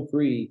all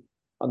agree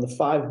on the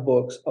 5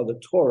 books of the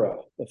Torah,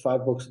 the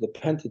 5 books of the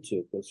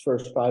Pentateuch, those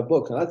first 5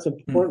 books. And that's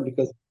important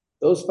because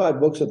those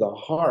 5 books are the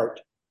heart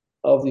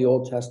of the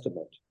Old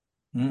Testament.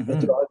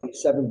 But there are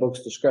these 7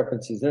 books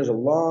discrepancies. There's a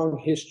long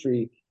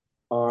history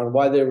on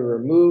why they were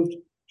removed.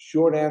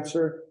 Short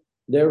answer,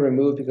 they're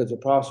removed because the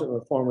Protestant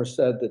reformers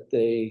said that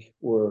they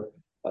were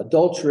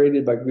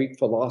adulterated by Greek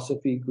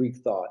philosophy, Greek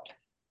thought.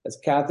 As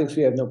Catholics,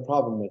 we have no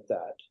problem with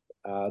that.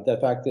 The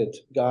fact that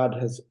God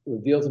has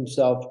revealed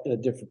himself in a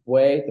different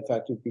way, the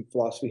fact that Greek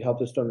philosophy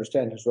helped us to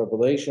understand his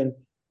revelation,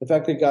 the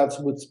fact that God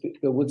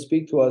would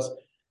speak to us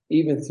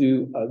even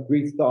through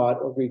Greek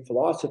thought or Greek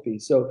philosophy.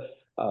 So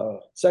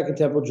Second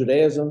Temple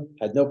Judaism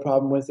had no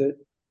problem with it.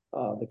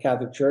 The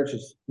Catholic Church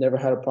has never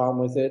had a problem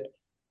with it.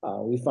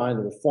 We find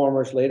the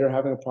reformers later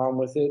having a problem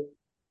with it.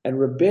 And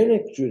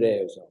Rabbinic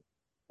Judaism,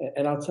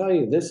 and I'll tell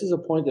you, this is a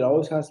point that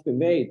always has to be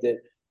made, that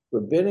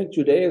Rabbinic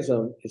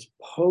Judaism is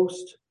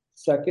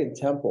post-Second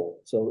Temple.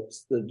 So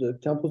the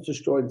temple's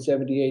destroyed in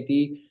 70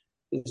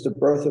 AD. It's the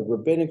birth of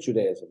Rabbinic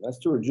Judaism. That's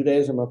the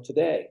Judaism of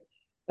today.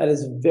 That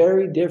is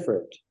very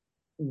different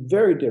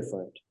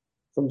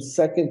from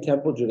Second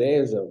Temple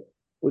Judaism,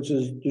 which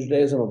is the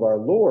Judaism of our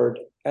Lord,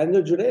 and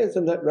the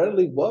Judaism that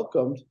readily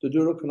welcomed the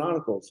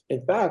Deuterocanonicals.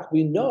 In fact,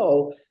 we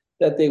know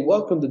that they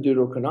welcomed the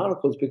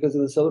Deuterocanonicals because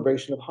of the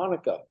celebration of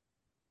Hanukkah.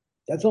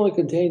 That's only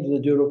contained in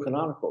the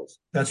Deuterocanonicals.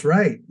 That's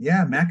right.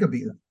 Yeah,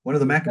 Maccabean, one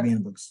of the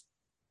Maccabean books.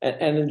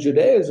 And in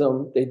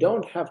Judaism, they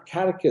don't have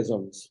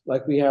catechisms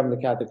like we have in the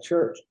Catholic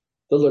Church.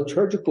 The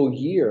liturgical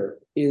year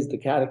is the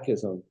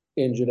catechism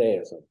in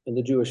Judaism, in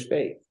the Jewish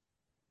faith.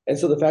 And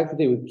so the fact that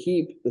they would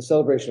keep the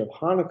celebration of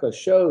Hanukkah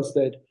shows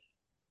that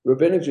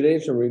Rabbinic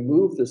Judaism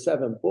removed the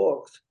 7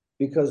 books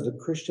because the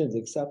Christians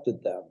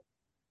accepted them.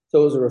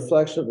 So it was a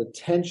reflection of the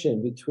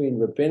tension between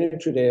Rabbinic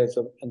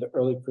Judaism and the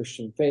early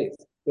Christian faith,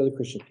 the early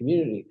Christian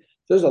community.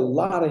 There's a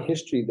lot of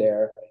history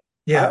there.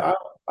 Yeah,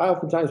 I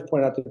oftentimes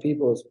point out to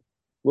people is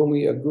when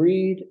we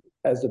agreed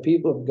as the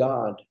people of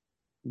God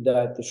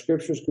that the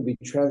scriptures could be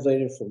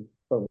translated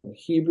from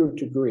Hebrew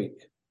to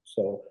Greek.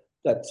 So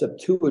that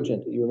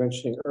Septuagint that you were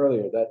mentioning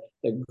earlier, that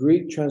the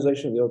Greek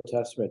translation of the Old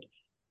Testament,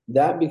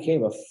 that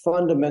became a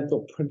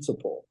fundamental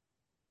principle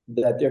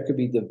that there could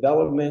be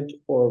development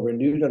or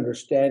renewed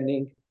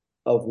understanding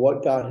of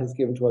what God has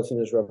given to us in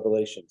his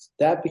revelations.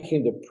 That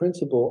became the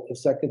principle of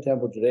Second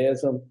Temple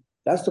Judaism.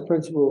 That's the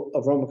principle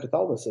of Roman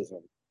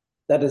Catholicism.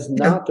 That is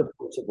not the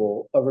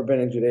principle of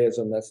Rabbinic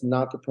Judaism. That's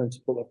not the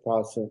principle of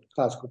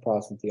classical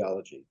Protestant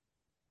theology.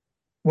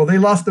 Well, they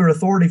lost their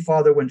authority,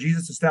 Father, when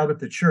Jesus established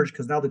the church,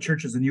 because now the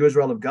church is the new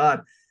Israel of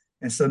God.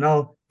 And so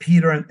now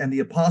Peter and the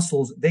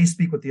apostles, they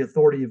speak with the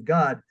authority of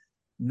God,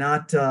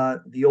 not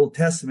the Old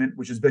Testament,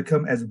 which has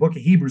become, as the book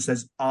of Hebrews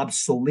says,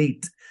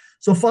 obsolete.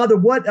 So, Father,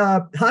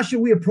 how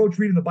should we approach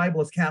reading the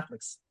Bible as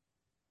Catholics?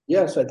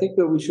 Yes, I think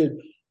that we should,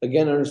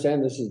 again,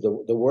 understand this is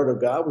the Word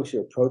of God. We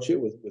should approach it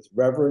with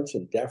reverence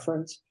and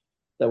deference.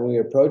 That when we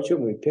approach it,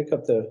 when we pick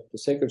up the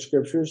sacred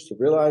scriptures, to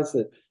realize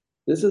that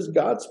this is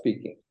God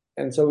speaking.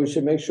 And so we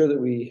should make sure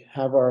that we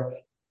have our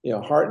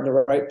heart in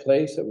the right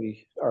place, that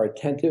we are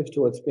attentive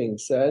to what's being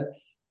said.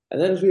 And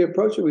then as we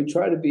approach it, we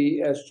try to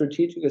be as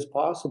strategic as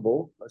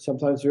possible.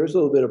 Sometimes there's a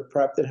little bit of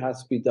prep that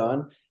has to be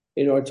done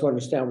in order to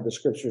understand what the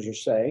scriptures are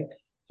saying.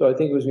 So I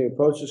think as we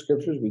approach the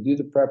scriptures, we do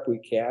the prep we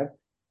can.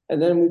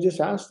 And then we just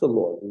ask the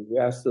Lord. We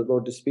ask the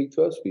Lord to speak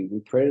to us. We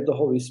pray to the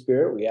Holy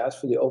Spirit. We ask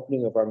for the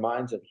opening of our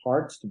minds and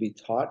hearts to be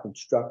taught,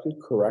 instructed,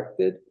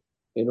 corrected.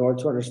 in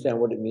order to understand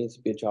what it means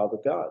to be a child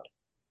of God.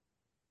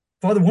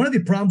 Father, one of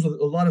the problems with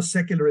a lot of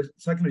secular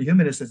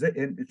humanists, is that,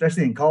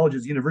 especially in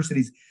colleges,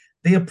 universities,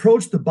 they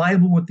approach the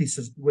Bible with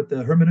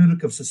the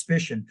hermeneutic of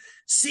suspicion.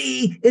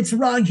 See, it's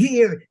wrong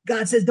here.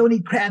 God says don't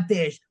eat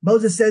crabfish.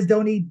 Moses says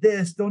don't eat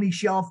this, don't eat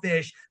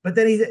shellfish. But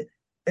then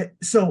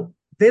so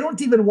they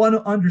don't even want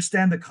to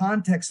understand the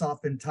context.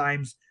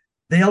 Oftentimes,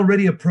 they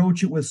already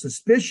approach it with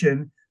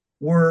suspicion.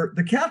 Where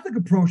the Catholic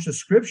approach to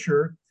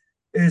Scripture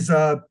is,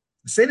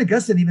 Saint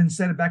Augustine even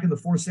said it back in the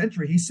 4th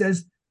century. He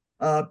says,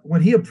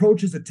 when he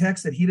approaches a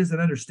text that he doesn't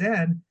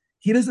understand,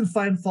 he doesn't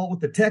find fault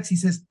with the text. He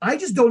says, "I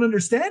just don't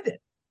understand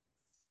it."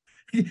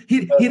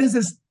 He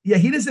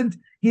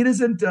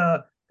doesn't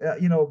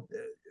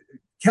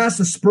cast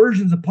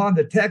aspersions upon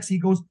the text. He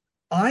goes,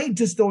 "I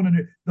just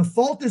don't the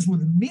fault is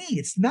with me.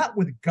 It's not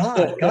with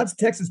God. God's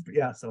text is."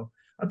 Yeah. So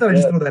I thought I'd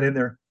just throw that in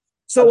there.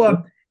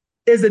 So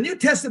is the New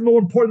Testament more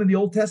important than the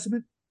Old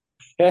Testament?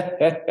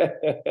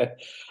 I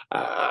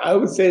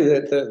would say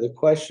that the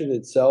question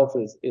itself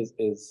is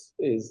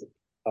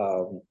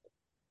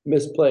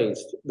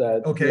misplaced.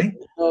 That Okay. there's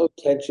no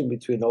tension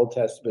between Old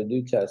Testament and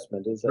New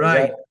Testament. Is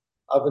Right. I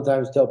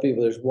oftentimes tell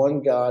people there's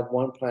one God,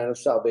 one plan of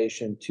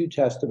salvation, two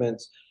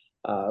testaments.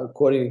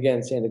 Quoting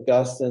again St.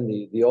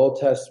 Augustine, the Old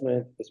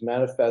Testament is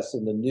manifest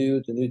in the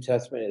New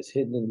Testament is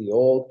hidden in the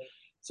Old.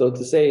 So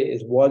to say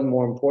is one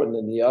more important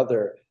than the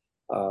other,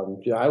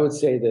 I would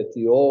say that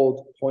the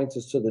Old points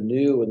us to the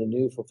New, and the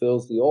New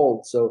fulfills the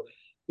Old. So,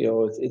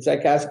 it's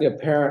like asking a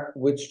parent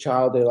which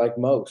child they like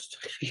most.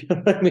 You know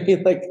what I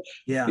mean? Like,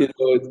 Yeah.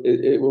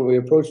 When we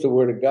approach the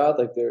Word of God,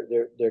 like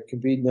there can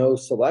be no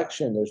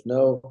selection. There's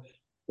no,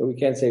 we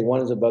can't say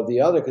one is above the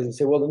other, because you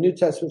say, well, the New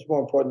Testament's more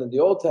important than the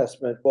Old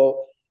Testament.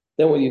 Well,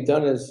 then what you've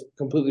done is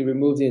completely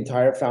remove the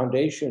entire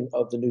foundation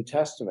of the New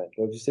Testament.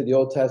 Or if you say the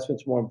Old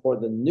Testament's more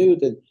important than the New,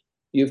 then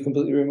you've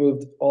completely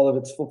removed all of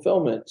its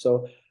fulfillment.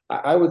 So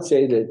I would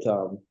say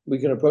that we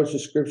can approach the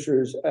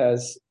Scriptures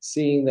as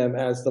seeing them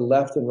as the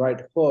left and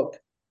right hook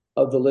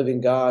of the living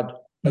God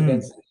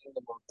against the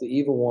kingdom of the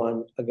evil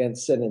one,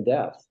 against sin and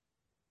death.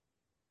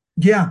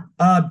 Yeah.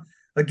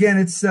 Again,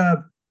 it's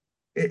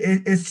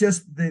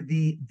just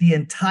the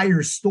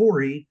entire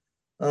story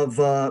of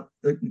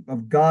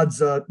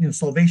God's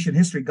salvation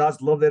history,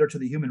 God's love letter to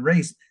the human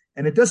race,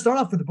 and it does start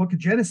off with the Book of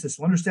Genesis.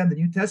 To understand the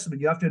New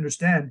Testament, you have to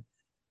understand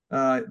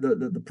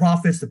the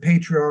prophets, the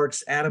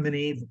patriarchs, Adam and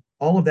Eve.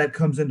 All of that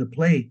comes into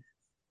play.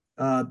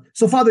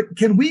 So, Father,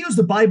 can we use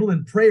the Bible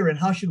in prayer, and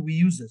how should we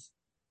use this?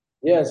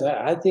 Yes,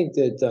 I think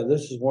that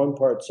this is one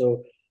part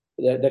so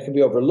that can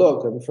be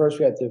overlooked. I mean, first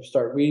we have to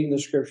start reading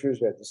the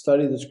Scriptures, we have to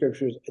study the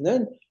Scriptures, and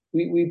then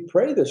we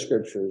pray the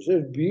Scriptures.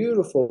 There's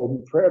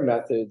beautiful prayer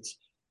methods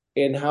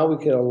in how we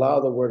can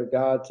allow the Word of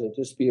God to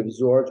just be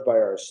absorbed by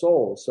our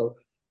souls. So,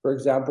 for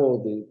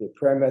example, the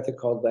prayer method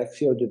called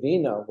Lectio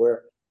Divina,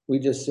 where we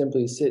just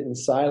simply sit in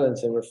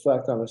silence and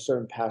reflect on a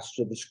certain passage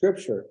of the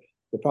Scripture.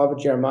 The prophet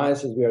Jeremiah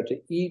says we are to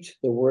eat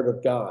the Word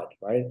of God,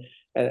 right?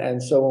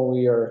 And so when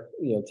we are,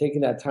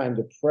 taking that time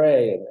to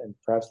pray, and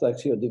perhaps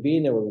Lectio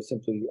Divina, where we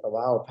simply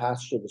allow a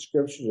passage of the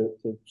Scripture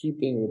to keep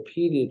being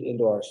repeated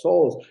into our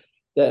souls,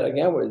 that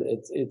again,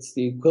 it's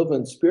the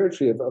equivalent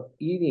spiritually of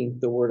eating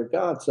the Word of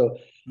God. So,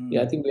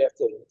 I think we have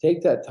to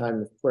take that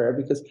time of prayer,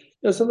 because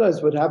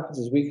sometimes what happens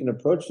is we can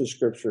approach the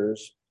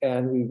Scriptures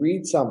and we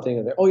read something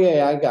and oh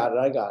yeah, I got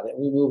it,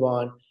 and we move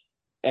on,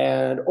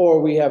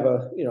 or we have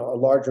a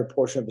larger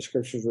portion of the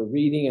Scriptures we're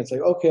reading, and it's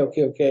like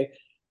okay,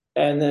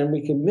 and then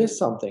we can miss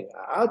something.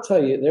 I'll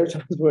tell you, there are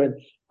times when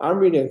I'm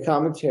reading a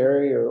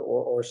commentary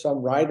or some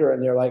writer,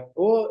 and they're like,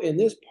 well, in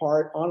this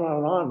part, on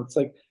and on. It's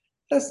like,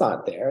 that's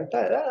not there.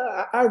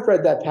 I've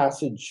read that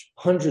passage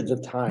hundreds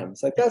of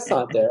times. Like, that's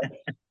not there.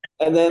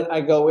 And then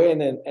I go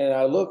in and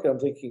I look, and I'm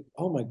thinking,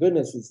 oh my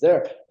goodness, it's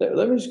there.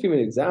 Let me just give you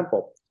an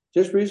example.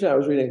 Just recently, I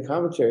was reading a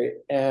commentary,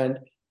 and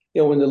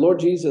when the Lord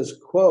Jesus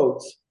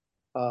quotes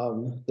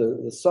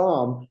the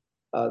Psalm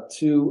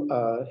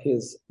to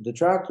his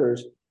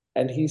detractors,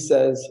 and he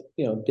says,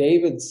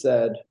 David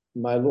said,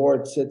 "My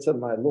Lord sits at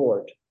my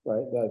Lord,"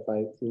 right?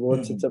 The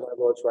Lord sits at my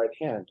Lord's right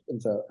hand,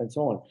 and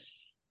so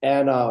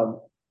on.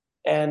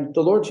 And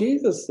the Lord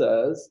Jesus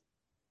says,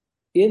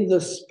 "In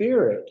the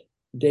Spirit,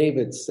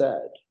 David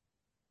said,"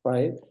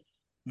 right?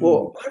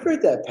 Well, I've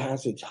read that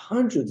passage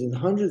hundreds and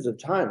hundreds of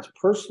times.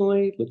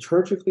 Personally,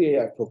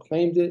 liturgically, I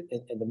proclaimed it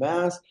in the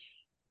Mass.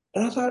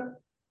 And I thought,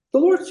 the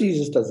Lord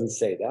Jesus doesn't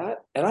say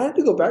that. And I had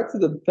to go back to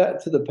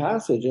the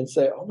passage and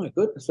say, oh my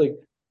goodness, like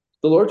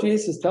the Lord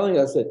Jesus is telling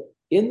us that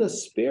in the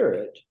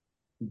Spirit,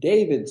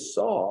 David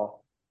saw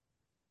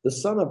the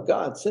Son of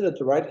God sit at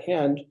the right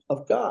hand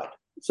of God.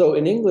 So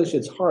in English,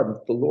 it's hard.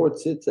 The Lord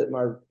sits at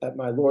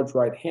my Lord's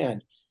right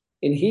hand.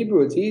 In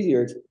Hebrew, it's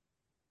easier. It's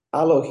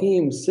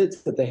Elohim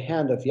sits at the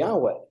hand of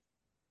Yahweh.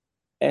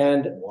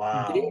 And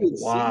David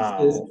sees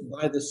this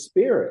by the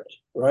Spirit,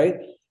 right?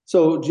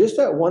 So just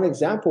that one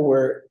example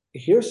where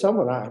here's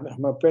someone,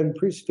 I've been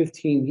priest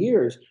 15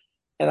 years,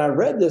 and I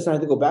read this, and I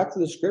had to go back to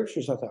the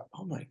Scriptures. I thought,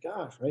 oh my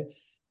gosh, right?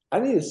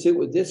 I need to sit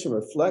with this and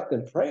reflect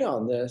and pray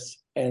on this.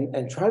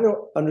 and try to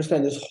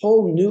understand this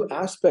whole new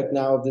aspect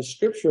now of the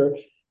scripture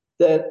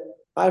that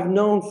I've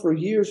known for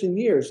years and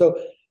years.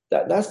 So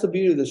that's the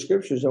beauty of the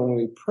scriptures. And when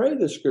we pray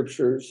the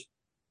scriptures,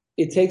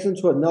 it takes them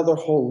to another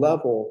whole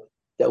level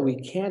that we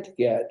can't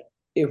get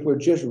if we're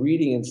just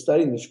reading and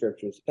studying the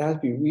scriptures. It has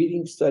to be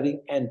reading,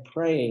 studying, and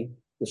praying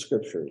the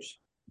scriptures.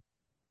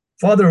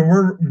 Father,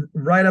 we're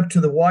right up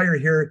to the wire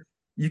here.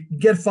 You can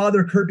get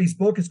Father Kirby's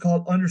book. It's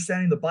called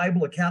Understanding the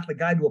Bible, a Catholic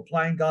Guide to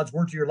Applying God's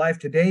Word to Your Life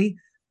Today.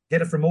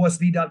 Get it from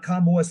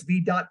OSV.com,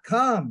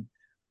 OSV.com.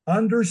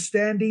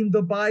 Understanding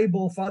the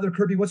Bible. Father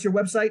Kirby, what's your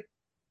website?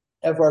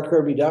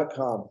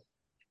 frkirby.com.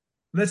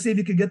 Let's see if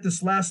you can get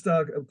this last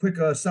quick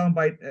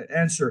soundbite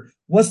answer.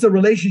 What's the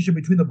relationship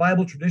between the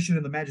Bible tradition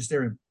and the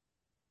magisterium?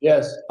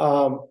 Yes,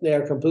 they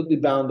are completely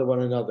bound to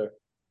one another.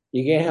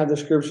 You can't have the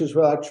scriptures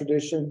without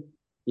tradition.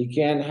 You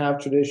can't have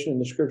tradition in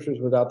the scriptures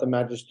without the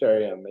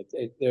magisterium.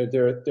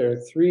 There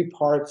are three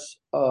parts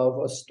of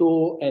a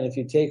stool, and if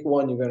you take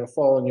one, you're going to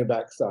fall on your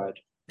backside.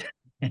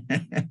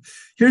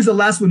 Here's the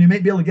last one. You may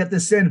be able to get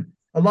this in.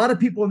 A lot of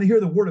people, when they hear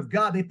the Word of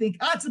God, they think,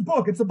 it's a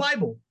book. It's a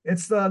Bible.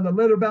 It's the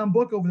leather-bound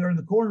book over there in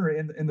the corner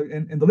in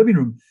the living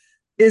room.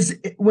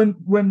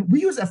 When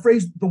we use that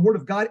phrase, the Word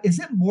of God, is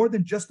it more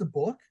than just a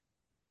book?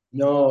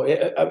 No,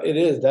 it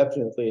is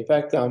definitely. In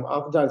fact,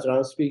 oftentimes when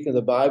I'm speaking of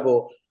the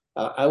Bible,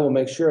 I will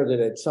make sure that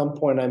at some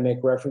point I make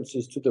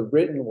references to the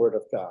written Word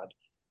of God.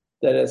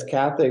 That as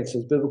Catholics,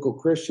 as biblical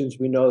Christians,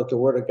 we know that the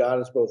Word of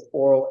God is both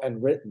oral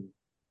and written.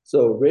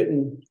 So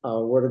written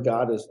Word of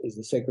God is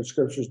the sacred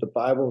scriptures, the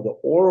Bible. The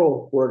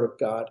oral Word of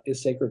God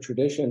is sacred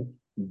tradition.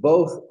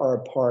 Both are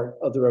a part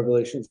of the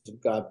revelations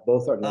of God.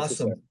 Both are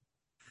necessary. Awesome.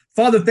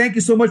 Father, thank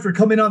you so much for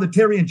coming on the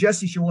Terry and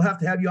Jesse Show. We'll have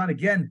to have you on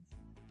again.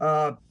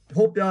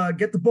 Hope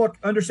get the book,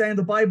 Understanding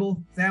the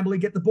Bible. Family,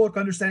 get the book,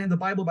 Understanding the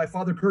Bible by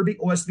Father Kirby,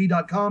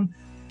 OSV.com,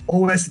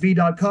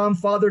 OSV.com.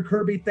 Father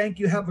Kirby, thank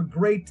you. Have a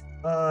great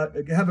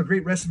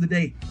rest of the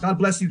day. God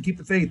bless you. Keep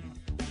the faith.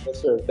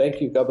 Yes, sir. Thank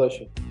you. God bless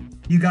you.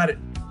 You got it.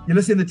 You're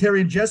listening to the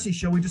Terry and Jesse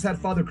Show. We just had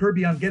Father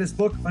Kirby on. Get his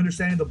book,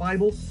 Understanding the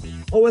Bible,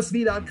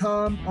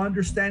 OSV.com,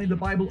 Understanding the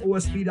Bible,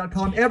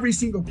 OSV.com. Every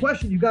single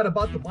question you got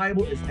about the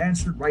Bible is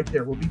answered right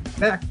there. We'll be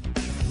back.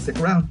 Stick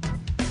around.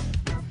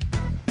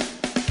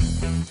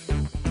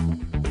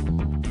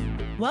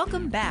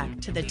 Welcome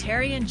back to the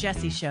Terry and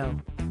Jesse Show.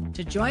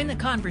 To join the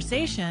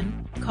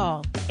conversation,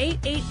 call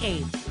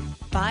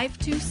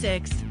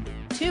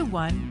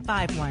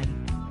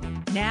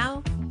 888-526-2151.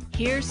 Now,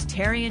 here's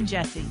Terry and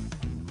Jesse.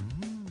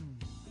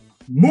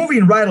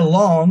 Moving right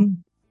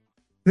along,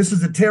 this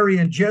is the Terry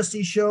and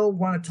Jesse Show.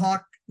 Want to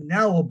talk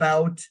now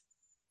about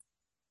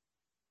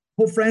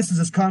Pope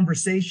Francis's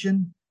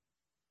conversation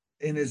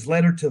in his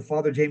letter to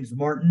Father James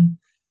Martin.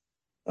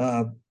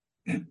 Pope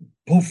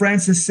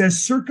Francis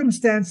says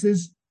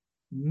circumstances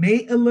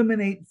may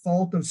eliminate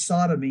fault of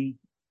sodomy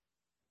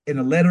in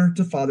a letter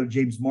to Father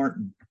James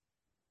Martin.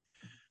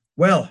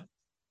 Well,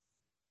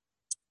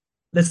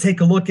 let's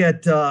take a look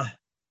at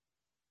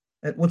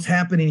what's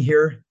happening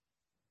here.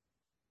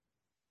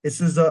 This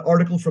is an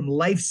article from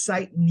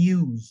LifeSite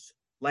News.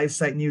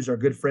 LifeSite News, our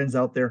good friends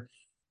out there.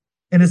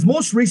 In his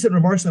most recent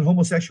remarks on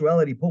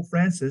homosexuality, Pope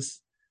Francis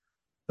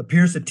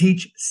appears to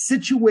teach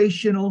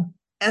situational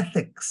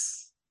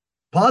ethics,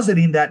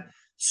 positing that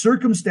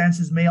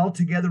circumstances may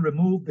altogether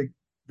remove the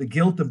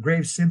guilt of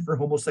grave sin for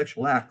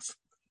homosexual acts.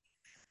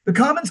 The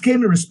comments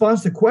came in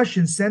response to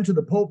questions sent to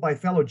the Pope by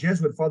fellow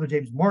Jesuit Father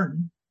James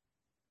Martin,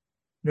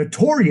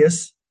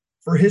 notorious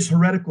for his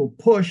heretical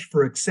push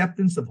for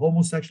acceptance of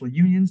homosexual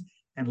unions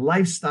and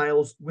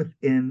lifestyles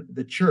within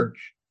the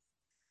church.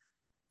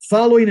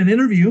 Following an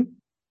interview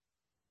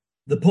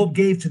the Pope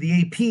gave to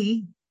the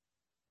AP,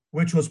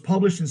 which was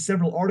published in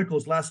several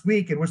articles last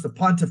week, in which the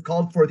pontiff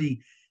called for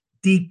the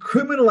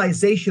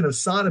decriminalization of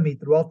sodomy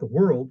throughout the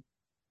world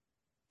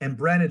and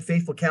branded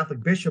faithful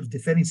Catholic bishops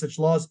defending such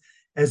laws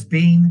as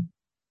being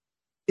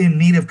in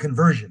need of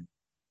conversion.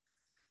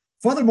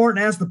 Father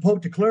Martin asked the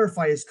Pope to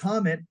clarify his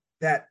comment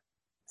that,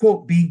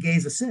 quote, being gay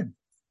is a sin.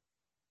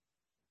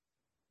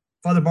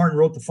 Father Martin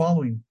wrote the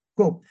following,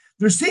 quote,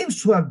 there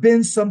seems to have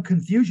been some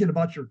confusion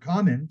about your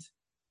comment,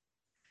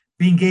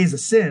 being gay is a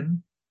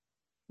sin,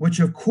 which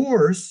of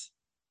course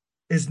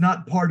is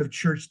not part of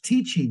church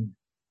teaching.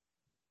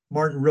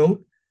 Martin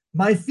wrote,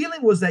 my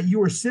feeling was that you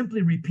were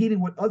simply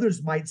repeating what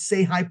others might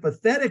say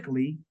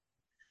hypothetically.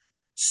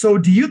 So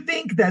do you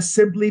think that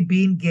simply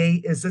being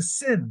gay is a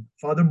sin?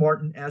 Father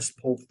Martin asked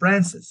Pope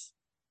Francis.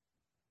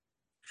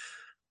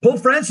 Pope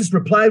Francis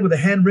replied with a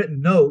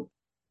handwritten note.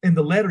 In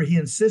the letter, he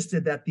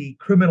insisted that the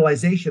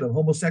criminalization of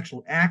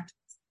homosexual act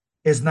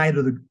is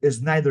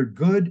neither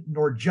good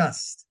nor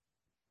just,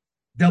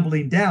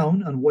 doubling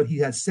down on what he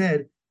has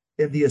said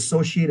in the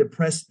Associated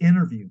Press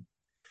interview,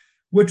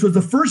 which was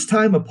the first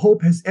time a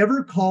pope has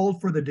ever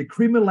called for the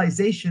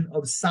decriminalization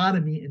of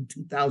sodomy in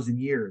 2,000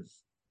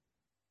 years.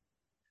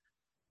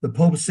 The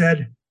Pope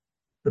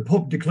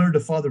declared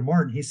to Father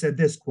Martin, he said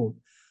this, quote,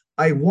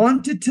 I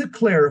wanted to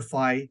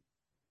clarify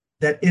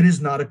that it is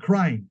not a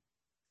crime,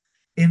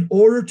 in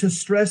order to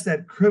stress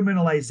that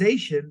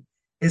criminalization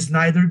is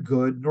neither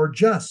good nor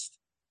just.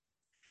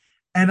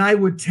 And I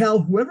would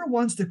tell whoever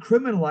wants to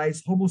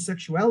criminalize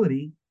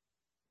homosexuality,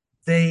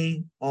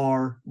 they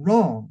are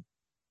wrong,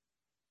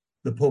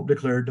 the Pope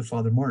declared to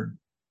Father Martin.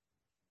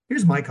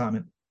 Here's my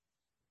comment.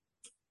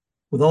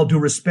 With all due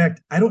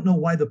respect, I don't know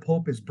why the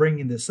Pope is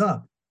bringing this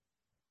up.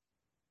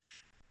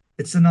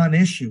 It's a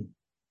non-issue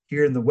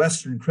here in the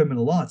Western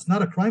criminal law. It's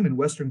not a crime in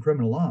Western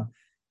criminal law.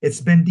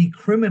 It's been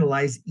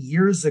decriminalized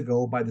years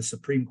ago by the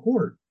Supreme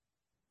Court.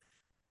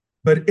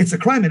 But it's a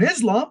crime in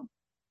Islam.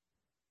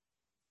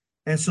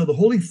 And so the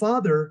Holy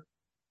Father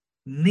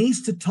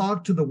needs to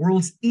talk to the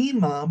world's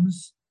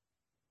imams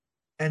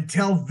and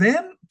tell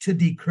them to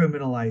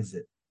decriminalize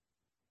it.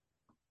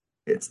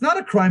 It's not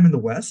a crime in the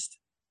West.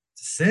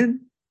 It's a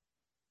sin.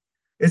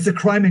 It's a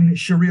crime in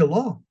Sharia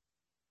law,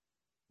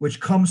 which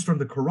comes from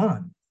the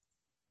Quran.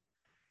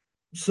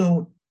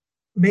 So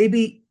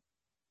maybe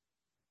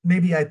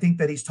I think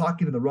that he's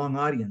talking to the wrong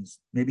audience.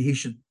 Maybe he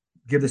should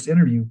give this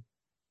interview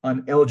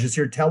on Al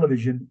Jazeera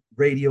television,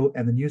 radio,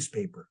 and the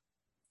newspaper.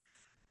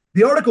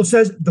 The article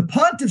says, the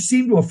pontiff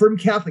seemed to affirm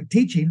Catholic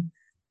teaching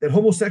that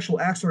homosexual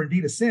acts are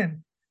indeed a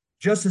sin,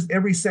 just as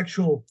every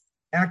sexual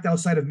act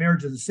outside of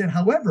marriage is a sin.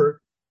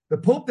 However, the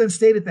Pope then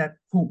stated that,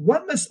 quote,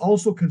 one must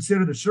also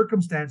consider the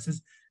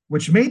circumstances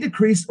which may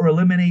decrease or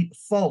eliminate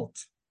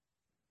fault.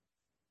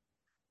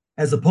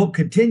 As the Pope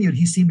continued,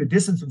 he seemed to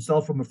distance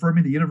himself from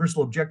affirming the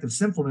universal objective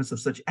sinfulness of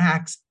such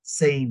acts,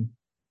 saying,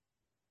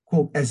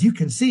 quote, as you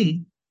can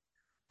see,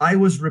 I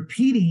was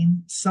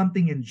repeating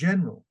something in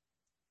general.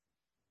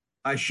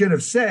 I should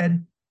have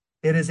said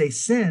it is a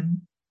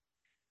sin,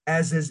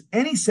 as is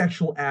any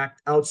sexual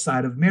act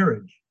outside of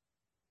marriage.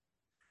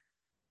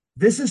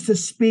 This is to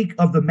speak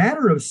of the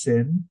matter of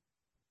sin,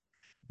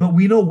 but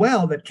we know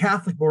well that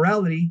Catholic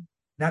morality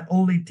not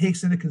only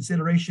takes into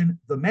consideration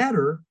the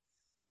matter,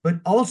 but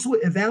also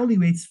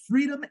evaluates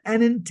freedom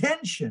and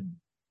intention,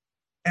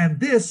 and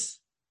this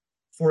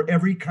for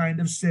every kind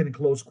of sin,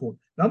 close quote.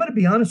 Now, I'm going to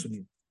be honest with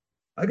you.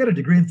 I got a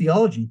degree in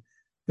theology.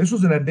 This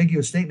was an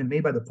ambiguous statement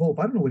made by the Pope.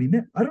 I don't know what he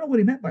meant. I don't know what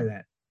he meant by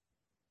that.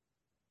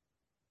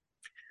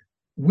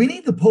 We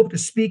need the Pope to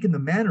speak in the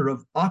manner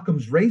of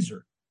Occam's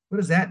razor. What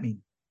does that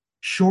mean?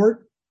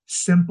 Short,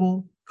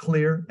 simple,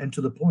 clear, and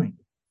to the point.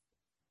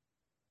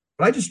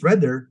 But I just read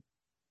there,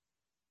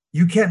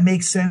 you can't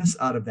make sense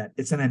out of that.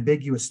 It's an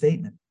ambiguous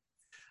statement.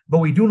 But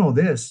we do know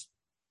this,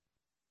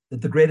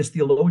 that the greatest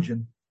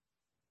theologian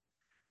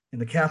in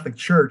the Catholic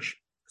Church,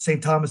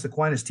 St. Thomas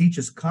Aquinas,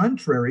 teaches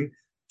contrary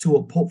to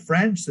what Pope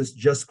Francis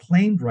just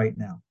claimed right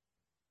now,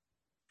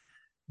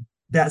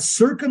 that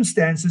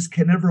circumstances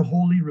can never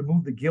wholly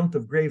remove the guilt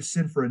of grave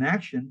sin for an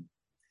action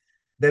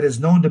that is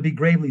known to be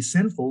gravely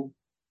sinful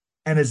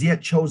and is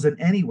yet chosen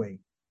anyway.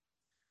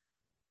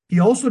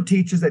 He also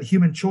teaches that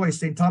human choice,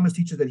 St. Thomas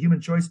teaches that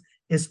human choice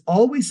is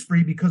always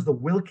free because the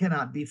will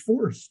cannot be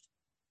forced.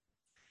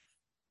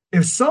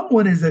 If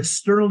someone is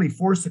externally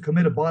forced to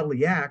commit a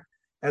bodily act,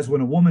 as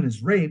when a woman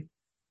is raped,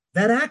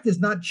 that act is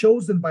not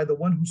chosen by the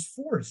one who's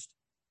forced.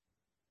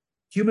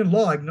 Human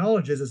law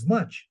acknowledges as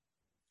much.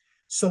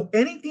 So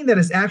anything that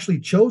is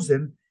actually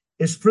chosen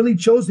is freely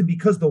chosen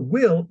because the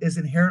will is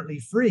inherently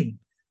free,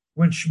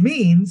 which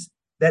means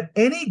that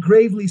any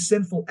gravely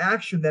sinful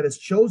action that is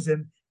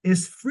chosen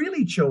is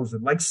freely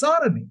chosen, like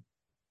sodomy.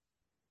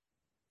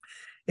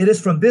 It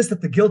is from this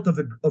that the guilt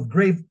of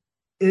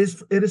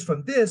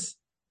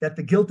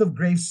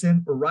grave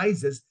sin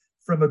arises,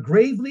 from a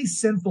gravely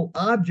sinful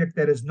object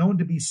that is known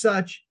to be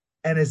such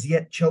and is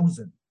yet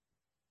chosen.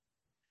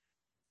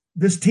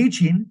 This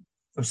teaching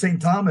of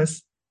St.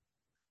 Thomas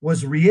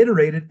was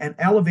reiterated and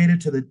elevated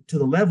to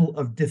the level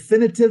of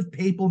definitive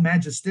papal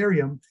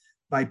magisterium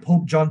by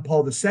Pope John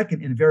Paul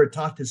II in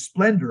Veritatis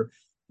Splendor,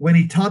 when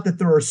he taught that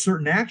there are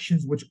certain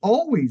actions which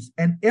always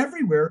and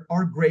everywhere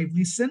are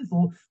gravely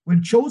sinful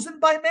when chosen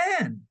by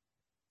man,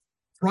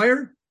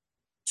 prior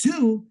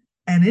to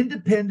and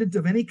independent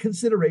of any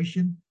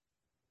consideration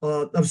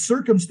of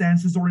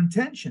circumstances or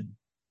intention.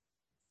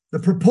 The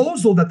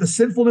proposal that the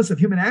sinfulness of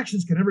human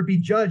actions can never be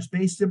judged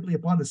based simply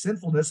upon the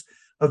sinfulness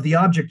of the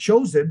object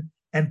chosen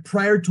and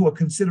prior to a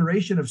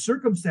consideration of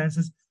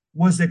circumstances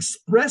was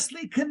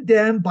expressly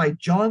condemned by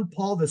John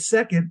Paul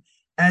II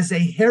as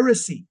a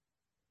heresy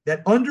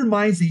that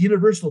undermines the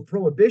universal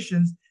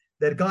prohibitions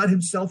that God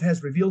himself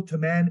has revealed to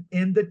man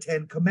in the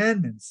Ten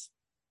Commandments.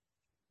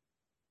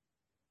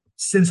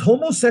 Since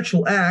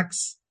homosexual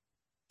acts,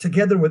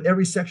 together with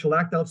every sexual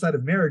act outside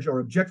of marriage, are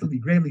objectively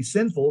gravely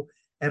sinful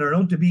and are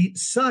known to be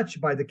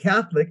such by the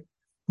Catholic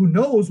who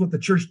knows what the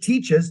church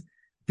teaches,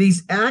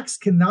 these acts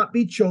cannot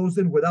be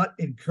chosen without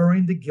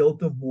incurring the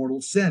guilt of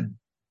mortal sin.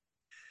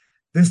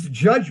 This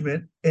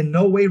judgment in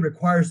no way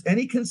requires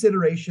any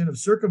consideration of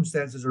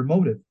circumstances or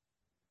motive.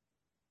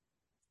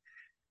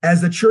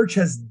 As the church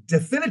has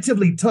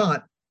definitively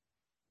taught,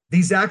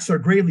 these acts are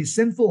gravely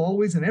sinful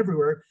always and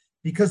everywhere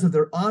because of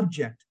their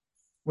object.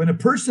 When a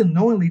person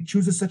knowingly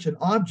chooses such an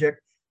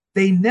object,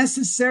 they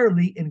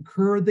necessarily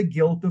incur the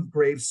guilt of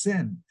grave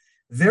sin.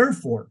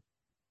 Therefore,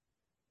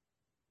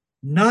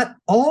 not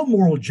all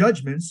moral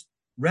judgments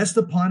rest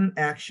upon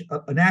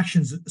an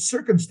action's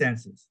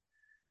circumstances.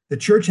 The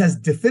church has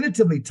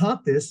definitively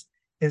taught this,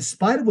 in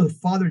spite of what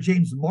Father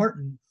James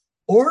Martin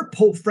or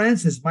Pope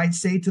Francis might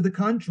say to the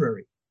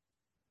contrary.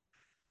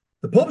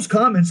 The Pope's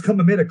comments come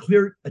amid a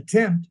clear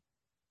attempt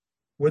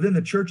within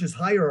the church's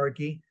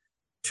hierarchy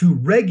to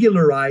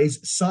regularize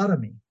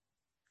sodomy.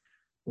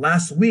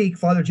 Last week,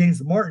 Father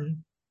James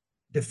Martin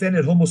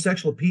defended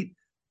homosexual Pete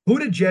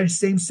Buttigieg's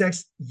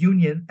same-sex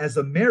union as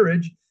a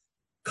marriage,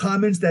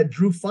 comments that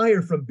drew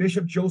fire from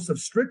Bishop Joseph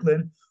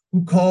Strickland,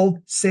 who called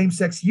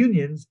same-sex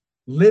unions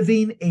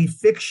living a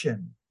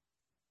fiction.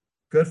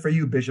 Good for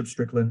you, Bishop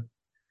Strickland.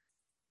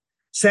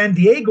 San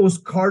Diego's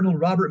Cardinal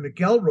Robert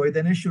McElroy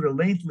then issued a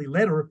lengthy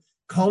letter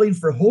calling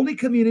for Holy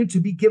Communion to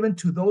be given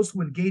to those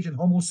who engage in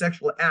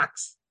homosexual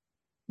acts.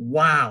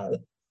 Wow.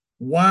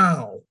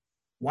 Wow.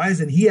 Why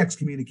isn't he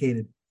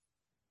excommunicated?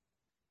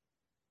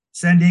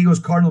 San Diego's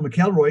Cardinal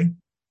McElroy,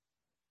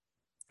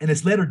 in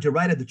his letter,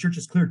 derided the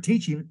church's clear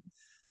teaching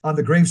on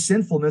the grave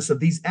sinfulness of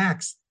these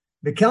acts.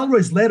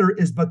 McElroy's letter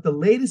is but the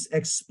latest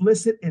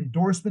explicit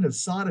endorsement of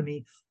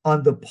sodomy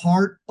on the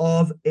part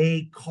of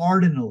a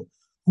cardinal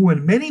who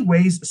in many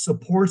ways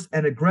supports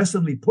and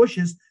aggressively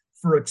pushes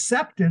for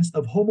acceptance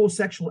of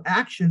homosexual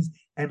actions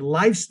and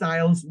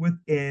lifestyles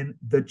within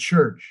the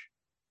church.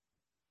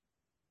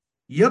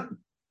 Yep.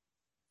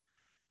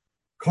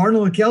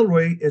 Cardinal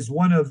McElroy is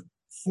one of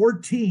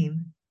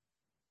 14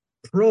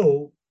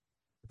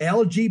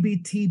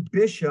 pro-LGBT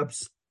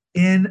bishops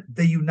in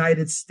the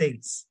United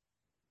States.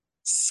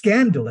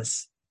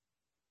 Scandalous.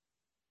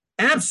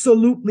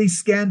 Absolutely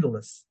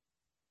scandalous.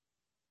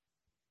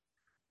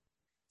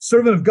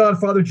 Servant of God,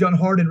 Father John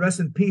Hardin, rest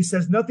in peace,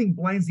 says nothing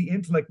blinds the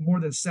intellect more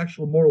than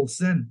sexual moral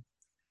sin.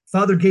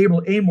 Father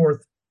Gabriel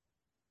Amorth,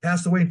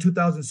 passed away in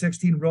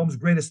 2016, Rome's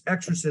greatest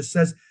exorcist,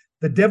 says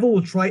the devil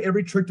will try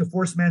every trick to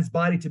force man's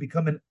body to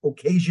become an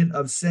occasion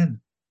of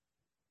sin.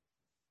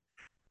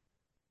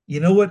 You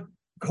know what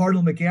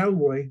Cardinal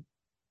McElroy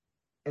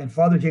and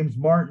Father James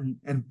Martin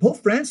and Pope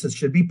Francis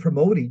should be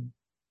promoting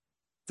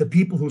to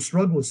people who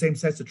struggle with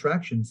same-sex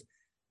attractions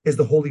is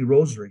the Holy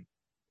Rosary.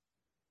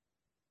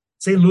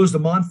 St. Louis de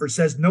Montfort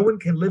says no one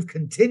can live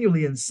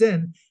continually in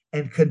sin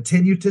and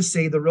continue to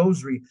say the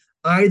Rosary.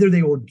 Either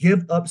they will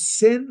give up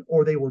sin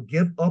or they will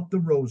give up the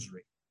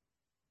Rosary.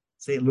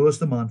 St. Louis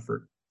de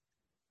Montfort.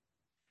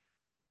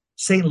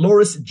 St.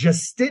 Laurus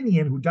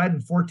Justinian, who died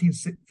in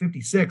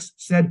 1456,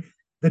 said,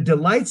 the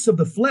delights of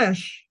the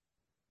flesh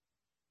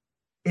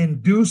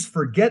induce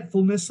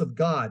forgetfulness of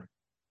God.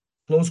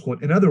 Close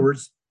quote. In other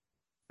words,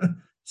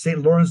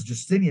 St. Lawrence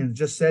Justinian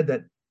just said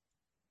that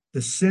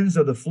the sins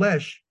of the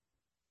flesh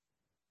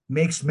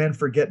makes men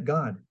forget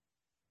God.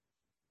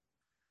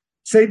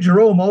 St.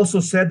 Jerome also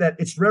said that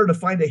it's rare to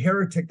find a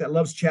heretic that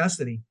loves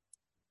chastity.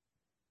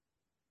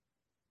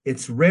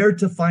 It's rare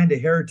to find a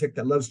heretic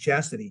that loves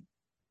chastity.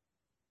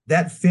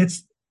 That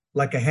fits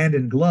like a hand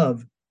in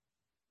glove.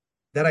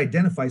 That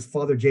identifies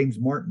Father James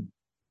Martin.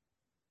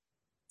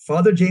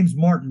 Father James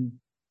Martin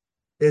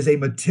is a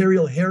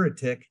material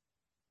heretic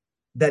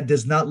that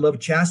does not love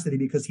chastity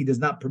because he does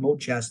not promote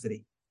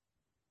chastity.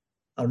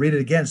 I'll read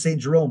it again. St.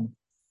 Jerome.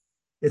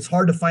 It's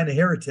hard to find a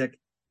heretic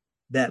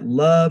that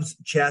loves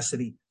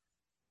chastity.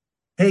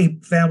 Hey,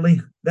 family,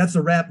 that's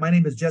a wrap. My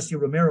name is Jesse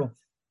Romero.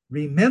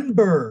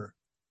 Remember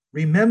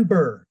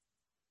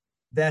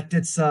that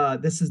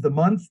this is the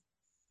month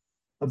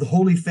of the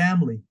Holy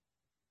Family.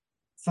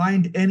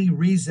 Find any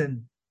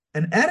reason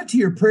and add it to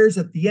your prayers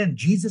at the end.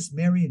 Jesus,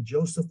 Mary, and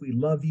Joseph, we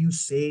love you.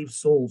 Save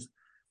souls.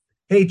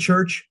 Hey,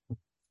 church,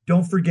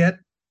 don't forget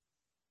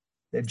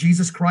that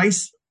Jesus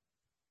Christ,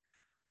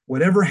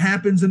 whatever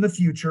happens in the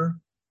future,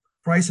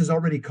 Christ has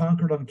already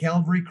conquered on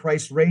Calvary.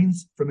 Christ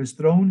reigns from his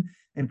throne,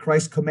 and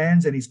Christ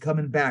commands, and he's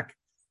coming back.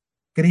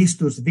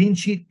 Christus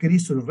vincit,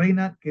 Christus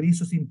reinat,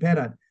 Christus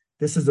imperat.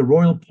 This is the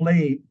royal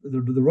play,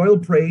 the royal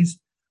praise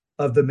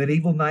of the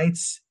medieval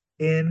knights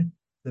in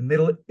the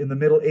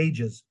Middle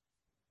Ages.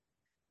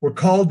 We're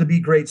called to be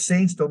great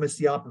saints. Don't miss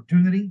the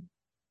opportunity.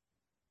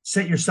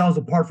 Set yourselves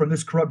apart from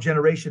this corrupt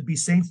generation. Be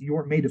saints. You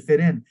weren't made to fit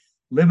in.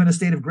 Live in a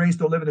state of grace.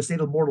 Don't live in a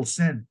state of mortal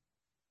sin.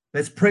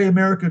 Let's pray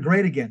America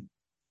great again.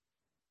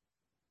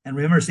 And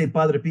remember, St.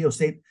 Padre Pio,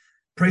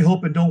 pray,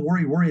 hope, and don't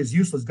worry. Worry is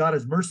useless. God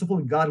is merciful,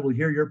 and God will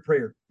hear your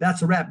prayer.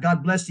 That's a wrap.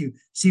 God bless you.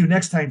 See you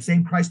next time.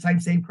 Same Christ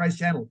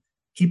channel.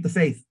 Keep the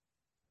faith.